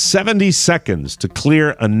 about 70 seconds to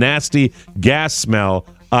clear a nasty gas smell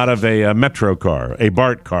out of a Metro car, a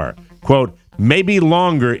BART car. Quote, maybe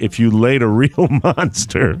longer if you laid a real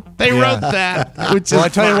monster. They wrote that. Which I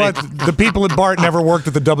tell you what, the people at BART never worked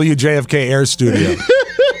at the WJFK Air Studio.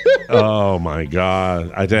 Oh, my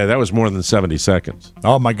God. I tell you, that was more than 70 seconds.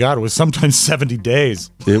 Oh, my God. It was sometimes 70 days.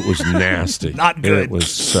 It was nasty. Not good. It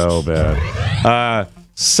was so bad.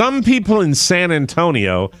 Some people in San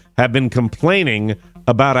Antonio have been complaining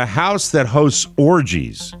about a house that hosts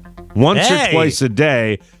orgies once or twice a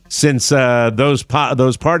day since those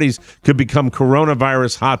parties could become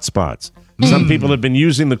coronavirus hotspots. Some people have been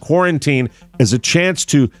using the quarantine as a chance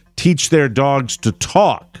to teach their dogs to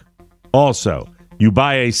talk. Also, you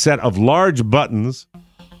buy a set of large buttons.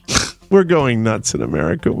 We're going nuts in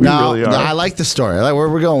America. We really are. No, I like the story. I like where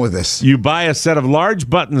we're going with this. You buy a set of large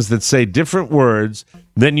buttons that say different words,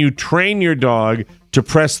 then you train your dog to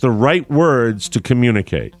press the right words to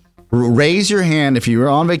communicate. Raise your hand if you were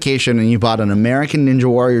on vacation and you bought an American Ninja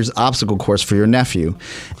Warriors obstacle course for your nephew,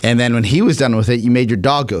 and then when he was done with it, you made your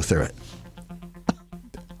dog go through it.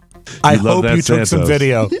 I hope you took some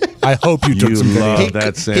video. I hope you took some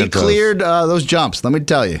video. He cleared those jumps. Let me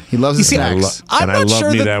tell you, he loves his snacks. I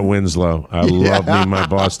love me that Winslow. I love me my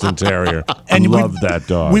Boston Terrier. And I love that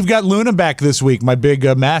dog. We've got Luna back this week, my big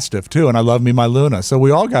Mastiff too, and I love me my Luna. So we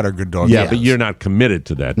all got our good dogs. Yeah, but you're not committed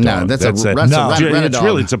to that dog. No, that's a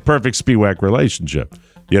it's a perfect Spiewak relationship.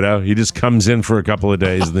 You know, he just comes in for a couple of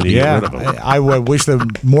days and then you get rid of him. I wish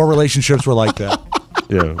that more relationships were like that.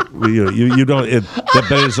 Yeah, you don't. But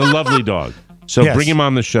it's a lovely dog. So bring him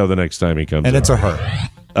on the show the next time he comes. And it's a her.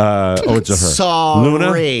 It's a her. Sorry.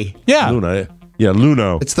 Luna. Yeah, Luna. Yeah,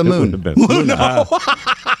 Luno. It's the moon. Luno.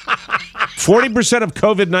 40% of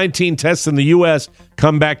COVID-19 tests in the U.S.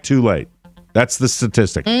 come back too late. That's the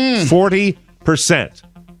statistic. 40%.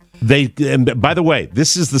 And by the way,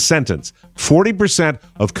 this is the sentence. 40%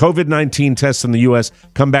 of COVID-19 tests in the U.S.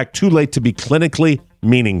 come back too late to be clinically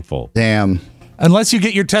meaningful. Damn. Unless you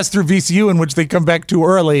get your test through VCU, in which they come back too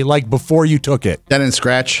early, like before you took it. That didn't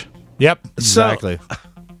scratch? Yep, exactly.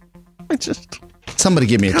 Somebody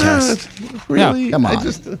give me a test. Really? Yeah, come on.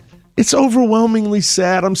 It's overwhelmingly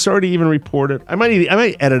sad. I'm sorry to even report it. I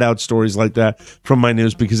might edit out stories like that from my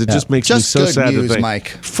news because it just makes me so sad news, to think.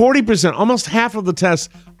 Mike. 40%, almost half of the tests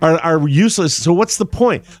are useless. So what's the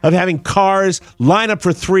point of having cars line up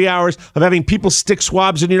for 3 hours, of having people stick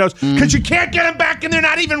swabs in your nose? Because you can't get them back and they're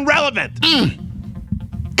not even relevant.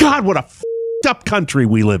 God, what a f***ed up country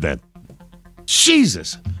we live in.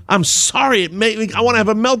 Jesus. I'm sorry. I want to have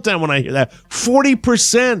a meltdown when I hear that.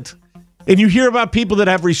 40%. And you hear about people that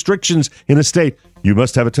have restrictions in a state. You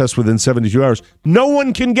must have a test within 72 hours. No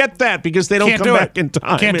one can get that because they don't come back in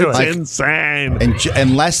time. It's insane.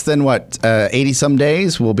 And less than, 80-some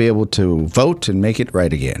days, we'll be able to vote and make it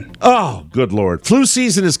right again. Oh, good Lord. Flu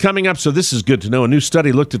season is coming up, so this is good to know. A new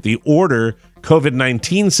study looked at the order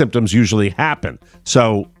COVID-19 symptoms usually happen.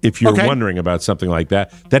 So if you're wondering about something like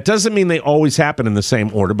that, that doesn't mean they always happen in the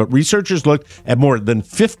same order, but researchers looked at more than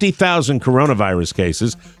 50,000 coronavirus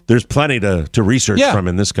cases. There's plenty to research from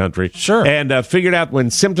in this country. Sure. And figured out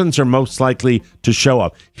when symptoms are most likely to show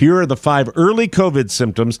up. Here are the 5 early COVID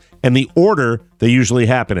symptoms and the order they usually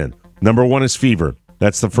happen in. Number 1 is fever.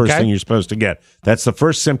 That's the first thing you're supposed to get. That's the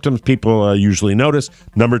first symptoms people usually notice.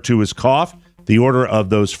 Number 2 is cough. The order of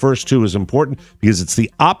those first 2 is important because it's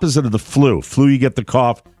the opposite of the flu. Flu, you get the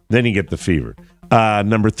cough, then you get the fever.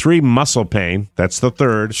 Number 3, muscle pain. That's the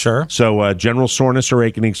third. Sure. So general soreness or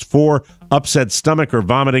achings. 4, upset stomach or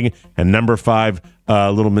vomiting. And number 5,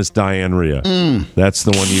 little Miss Diarrhea. That's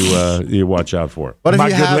the one you watch out for. What if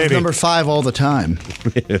you have number 5 all the time?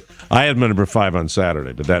 I had number 5 on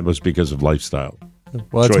Saturday, but that was because of lifestyle.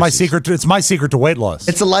 Well, it's my secret. It's my secret to weight loss.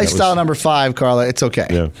 It's a lifestyle number 5, Carla. It's okay.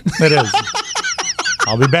 Yeah, it is.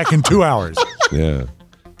 I'll be back in 2 hours. Yeah,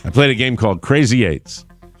 I played a game called Crazy Eights.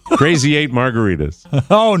 Crazy 8 margaritas.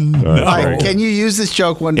 Oh no! Right, can you use this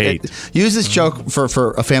joke use this joke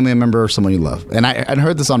for a family member or someone you love? And I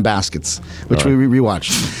heard this on Baskets, which we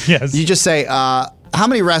rewatched. Yes. You just say, "How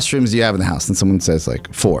many restrooms do you have in the house?" And someone says,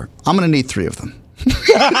 like, 4. I'm going to need 3 of them. And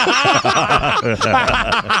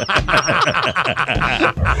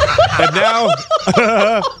now,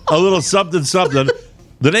 a little something.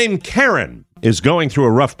 The name Karen is going through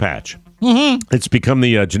a rough patch. Mm-hmm. It's become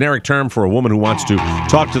the generic term for a woman who wants to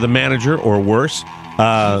talk to the manager or worse.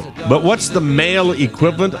 But what's the male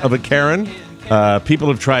equivalent of a Karen? People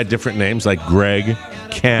have tried different names like Greg,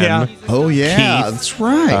 Ken, yeah. Oh, yeah, Keith, that's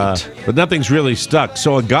right. But nothing's really stuck.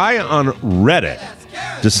 So a guy on Reddit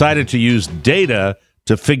decided to use data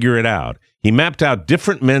to figure it out. He mapped out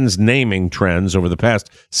different men's naming trends over the past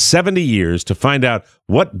 70 years to find out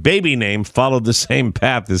what baby name followed the same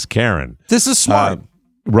path as Karen. This is smart.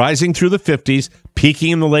 Rising through the 50s,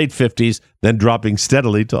 peaking in the late 50s, then dropping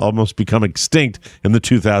steadily to almost become extinct in the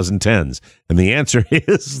 2010s. And the answer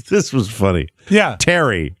is, this was funny. Yeah.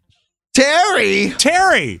 Terry. Terry?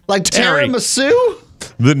 Like tiramisu?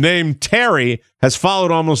 The name Terry has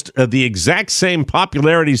followed almost the exact same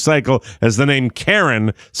popularity cycle as the name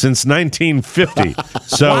Karen since 1950.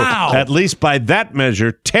 So wow. At least by that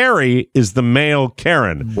measure, Terry is the male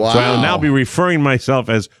Karen. Wow. So I'll now be referring myself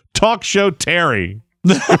as Talk Show Terry.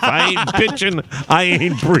 If I ain't bitching, I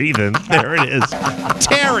ain't breathing. There it is.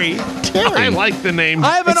 Terry. I like the name.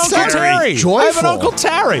 I have an Uncle Terry. I have an Uncle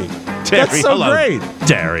Terry. That's so great.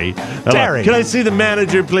 Terry. Terry. Can I see the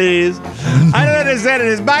manager, please? I don't understand it.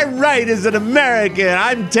 It's my right as an American.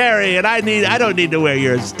 I'm Terry, and I don't need to wear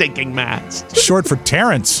your stinking mask. Short for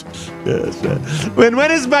Terrence. Yes. When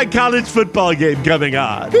is my college football game coming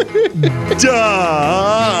on?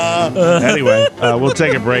 Duh. Anyway, we'll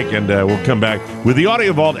take a break, and we'll come back with the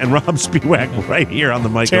Audio Vault and Robb Spiewak right here on the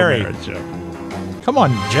Mike O'Meara Show. Come on,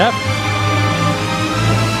 Jeff.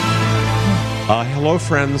 Hello,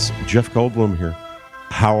 friends. Jeff Goldblum here.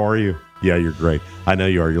 How are you? Yeah, you're great. I know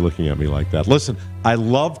you are. You're looking at me like that. Listen, I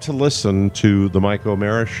love to listen to the Mike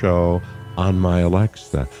O'Meara Show on my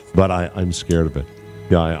Alexa, but I'm scared of it.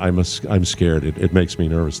 Yeah, I'm scared. It makes me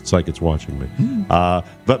nervous. It's like it's watching me.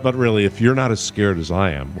 But really, if you're not as scared as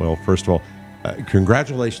I am, well, first of all,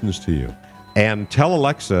 congratulations to you. And tell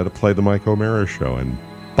Alexa to play the Mike O'Meara Show. And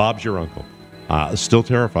Bob's your uncle. Still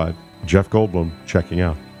terrified. Jeff Goldblum checking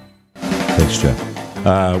out. Thanks, Jeff.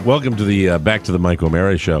 Welcome to the back to the Mike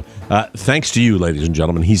O'Meara Show. Thanks to you, ladies and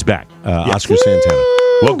gentlemen. He's back. Oscar Santana.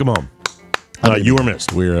 Welcome home. You were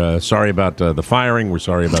missed. We're sorry about the firing. We're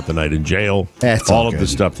sorry about the night in jail. All of the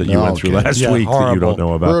stuff that you went through last week that you don't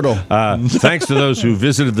know about. Brutal. Thanks to those who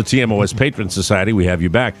visited the TMOS Patron Society. We have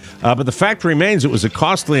you back. But the fact remains it was a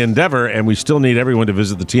costly endeavor, and we still need everyone to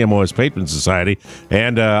visit the TMOS Patron Society.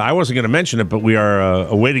 And I wasn't going to mention it, but we are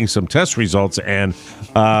awaiting some test results, and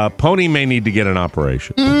Pony may need to get an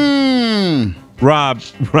operation. Rob,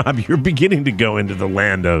 you're beginning to go into the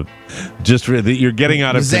land of you're getting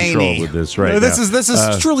out of control with this right now. This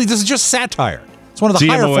is just satire. It's one of the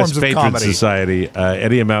higher forms of comedy. Society.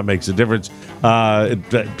 Any amount makes a difference.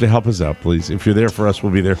 To help us out, please. If you're there for us,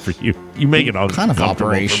 we'll be there for you. You make it all kind of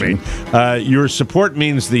operation. For me. Your support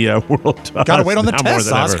means the world to us. Gotta wait on the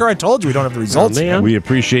test, Oscar. I told you we don't have the results. We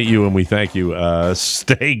appreciate you and we thank you.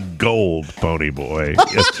 Stay gold, Pony Boy.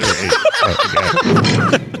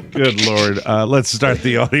 Good Lord. Let's start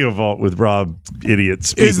the Audio Vault with Robb, idiot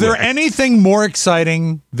Spiewak. Is there anything more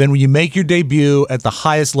exciting than when you make your debut at the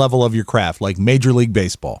highest level of your craft, like Major League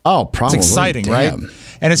Baseball? Oh, probably. It's exciting, right?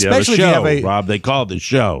 And the especially show, if you have Rob, they call it the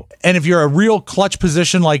show. And if you're a real clutch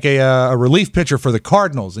position like a relief pitcher for the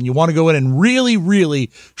Cardinals and you want to go in and really,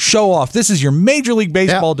 really show off, this is your Major League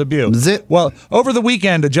Baseball debut. Well, over the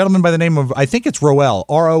weekend, a gentleman by the name of, I think it's Roel,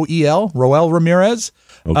 R-O-E-L, Roel Ramirez,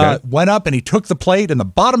 went up and he took the plate in the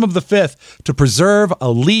bottom of the fifth to preserve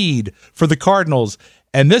a lead for the Cardinals.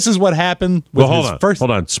 And this is what happened with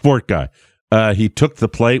Hold on, sport guy. He took the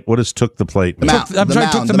plate. What does took the plate mean? Took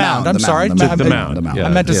the mound. I'm sorry. Took the mound. I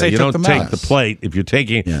meant to say you took the don't mound. take the plate. If you're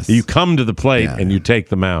taking, you come to the plate and you take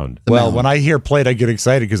the mound. Well, when I hear plate, I get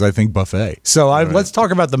excited because I think buffet. So let's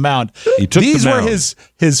talk about the mound. He took These the were mound.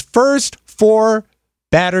 his first 4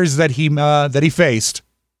 batters that he faced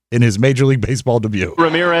in his Major League Baseball debut.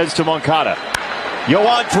 Ramirez to Moncada.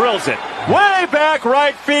 Yohan drills it. Way back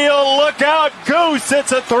right field. Look out, Goose.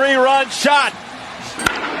 It's a 3-run shot.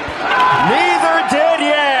 Neither did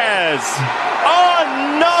Yaz.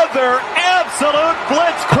 Another absolute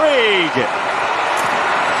blitzkrieg.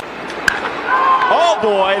 Oh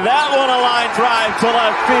boy, that one a line drive to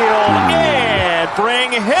left field and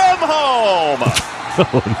bring him home.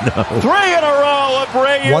 Oh no! 3 in a row.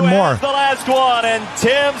 Abreu One more. has the last one, and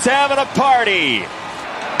Tim's having a party.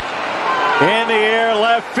 In the air,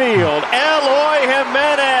 left field. Eloy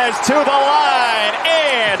Jimenez to the line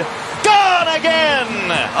and gone again.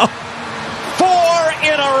 4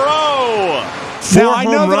 in a row. Now, I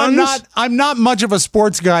know that I'm not much of a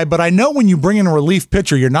sports guy, but I know when you bring in a relief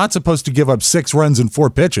pitcher, you're not supposed to give up 6 runs in 4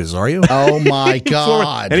 pitches, are you? Oh my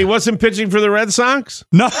God! And he wasn't pitching for the Red Sox?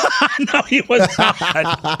 No, no, he was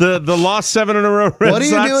not. The lost 7 in a row. Red What do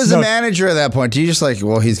you Sox? do as a manager at that point? Do you just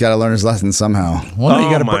he's got to learn his lesson somehow? Well,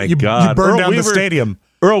 oh my God! You burn Earl down Weaver, the stadium.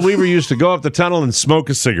 Earl Weaver used to go up the tunnel and smoke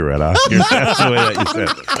a cigarette. Oscar. That's the way that you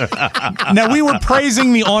said. Now, we were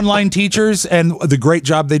praising the online teachers and the great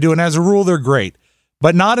job they do, and as a rule, they're great.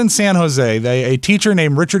 But not in San Jose. A teacher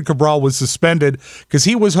named Richard Cabral was suspended because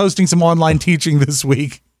he was hosting some online teaching this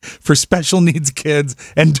week for special needs kids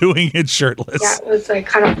and doing it shirtless. Yeah, it was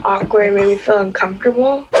kind of awkward, made me feel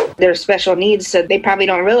uncomfortable. They're special needs, so they probably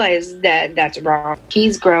don't realize that that's wrong.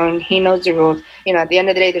 He's grown. He knows the rules. At the end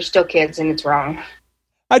of the day, they're still kids, and it's wrong.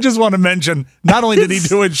 I just want to mention, not only did he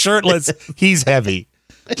do it shirtless, he's heavy.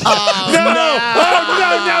 No.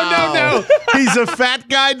 He's a fat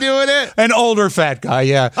guy doing it? An older fat guy,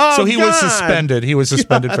 yeah. Oh, so he was God. suspended. He was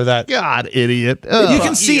suspended for that. God, idiot. You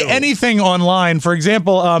can see anything online. For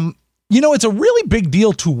example, it's a really big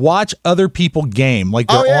deal to watch other people game, like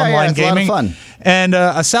their online gaming. It's a lot of fun. And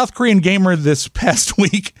a South Korean gamer this past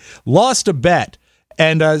week lost a bet.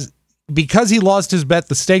 And because he lost his bet,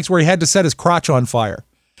 the stakes were he had to set his crotch on fire.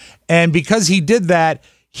 And because he did that,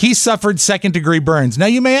 he suffered 2nd-degree burns. Now,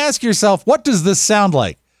 you may ask yourself, what does this sound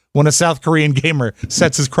like when a South Korean gamer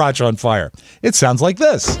sets his crotch on fire? It sounds like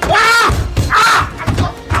this.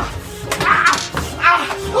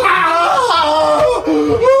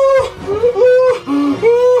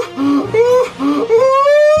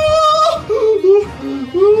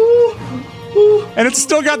 And it's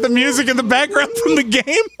still got the music in the background from the game.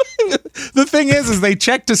 The thing is they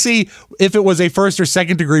checked to see if it was a 1st or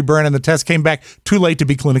 2nd-degree burn, and the test came back too late to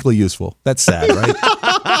be clinically useful. That's sad, right?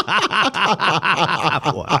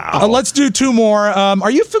 Wow. Let's do 2 more.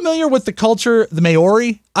 Are you familiar with the culture, the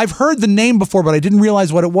Maori? I've heard the name before, but I didn't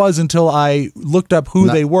realize what it was until I looked up who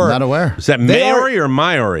they were. Not aware. Is that Maori or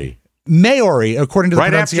Maori? Maori, according to the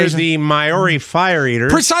pronunciation. Right after the Maori fire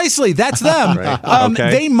eaters. Precisely, that's them. Right. Okay.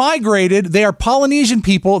 They migrated. They are Polynesian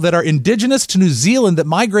people that are indigenous to New Zealand that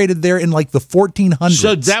migrated there in the 1400s.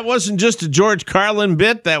 So that wasn't just a George Carlin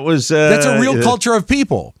bit. That was that's a real culture of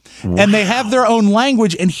people. Wow. And they have their own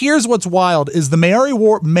language. And here's what's wild: is the Maori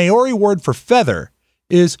word for feather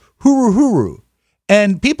is huru huru.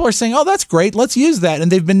 And people are saying, oh, that's great. Let's use that. And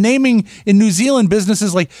they've been naming in New Zealand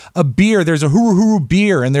businesses like a beer. There's a Huru Huru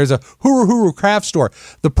beer and there's a Huru Huru craft store.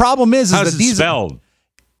 The problem is How's that it these spelled?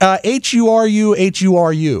 Huru.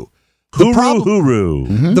 Huru.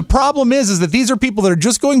 Mm-hmm. The problem is that these are people that are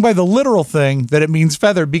just going by the literal thing that it means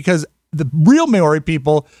feather, because the real Maori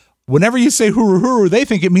people, whenever you say Huru Huru, they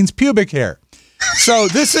think it means pubic hair. So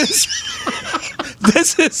this is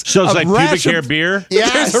so it's like pubic hair beer.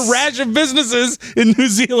 Yes. There's a rash of businesses in New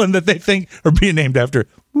Zealand that they think are being named after.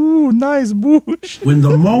 Ooh, nice bush. When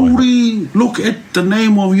the Maori look at the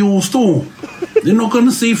name of your store, they're not going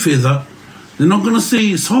to see feather. They're not going to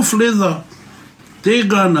see soft leather. They're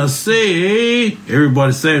going to say,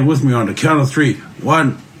 everybody say it with me on the count of 3.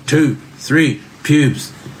 1, 2, 3,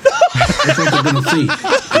 pubes. That's what they're going to see,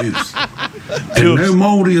 pubes. And no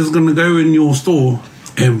Maori is going to go in your store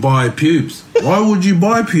and buy pubes. Why would you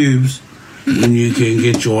buy pubes when you can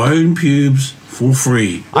get your own pubes for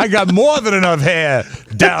free? I got more than enough hair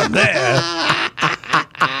down there.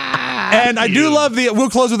 And I do love we'll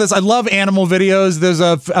close with this. I love animal videos. There's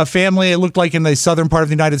a family, it looked like in the southern part of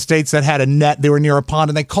the United States, that had a net. They were near a pond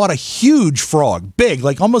and they caught a huge frog, big,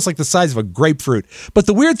 almost like the size of a grapefruit. But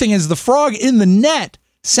the weird thing is the frog in the net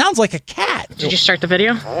sounds like a cat. Did you start the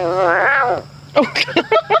video? Whoa.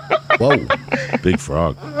 Big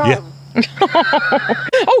frog. Yeah.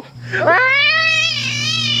 Oh.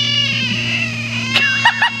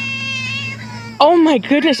 Oh my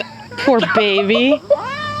goodness, poor baby. Oh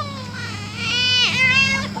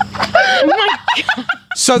my God.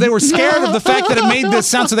 So they were scared of the fact that it made this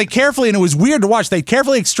sound, so they carefully, and it was weird to watch, they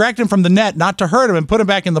carefully extracted him from the net, not to hurt him, and put him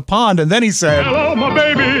back in the pond, and then he said, "Hello, my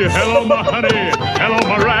baby. Hello, my honey. Hello,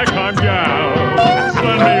 my ragtime gal. Send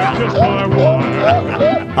me a kiss, my water."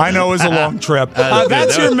 I know it was a long trip.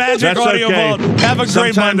 That's your magic audio vault. Have a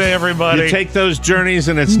great Monday, everybody. You take those journeys,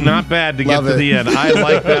 and it's not bad to get to the end. I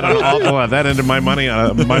like that. That ended my Monday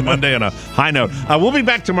on a high note. We'll be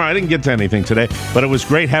back tomorrow. I didn't get to anything today, but it was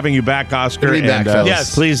great having you back, Oscar.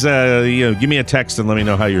 Yes. Please give me a text and let me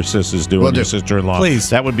know how your sister's doing, your sister-in-law. Please.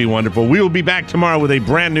 That would be wonderful. We will be back tomorrow with a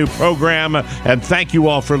brand new program, and thank you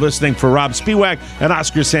all for listening. For Rob Spiewak and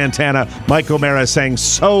Oscar Santana, Mike O'Mara saying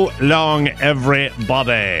so long,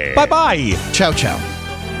 everybody. Bye-bye. Ciao, ciao.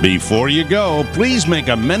 Before you go, please make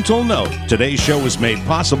a mental note. Today's show was made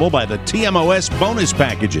possible by the TMOS bonus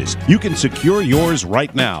packages. You can secure yours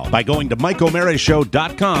right now by going to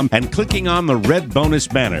MikeO'MaraShow.com and clicking on the red bonus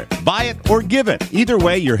banner. Buy it or give it. Either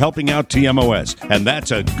way, you're helping out TMOS, and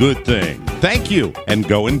that's a good thing. Thank you, and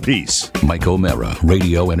go in peace. Mike O'Mara,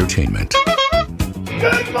 Radio Entertainment.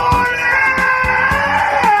 Good morning!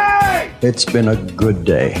 It's been a good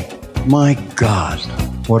day. My God,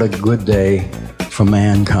 what a good day for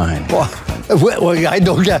mankind. Well, I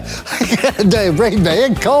don't got a day,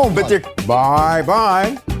 man. Come. But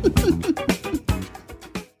bye-bye.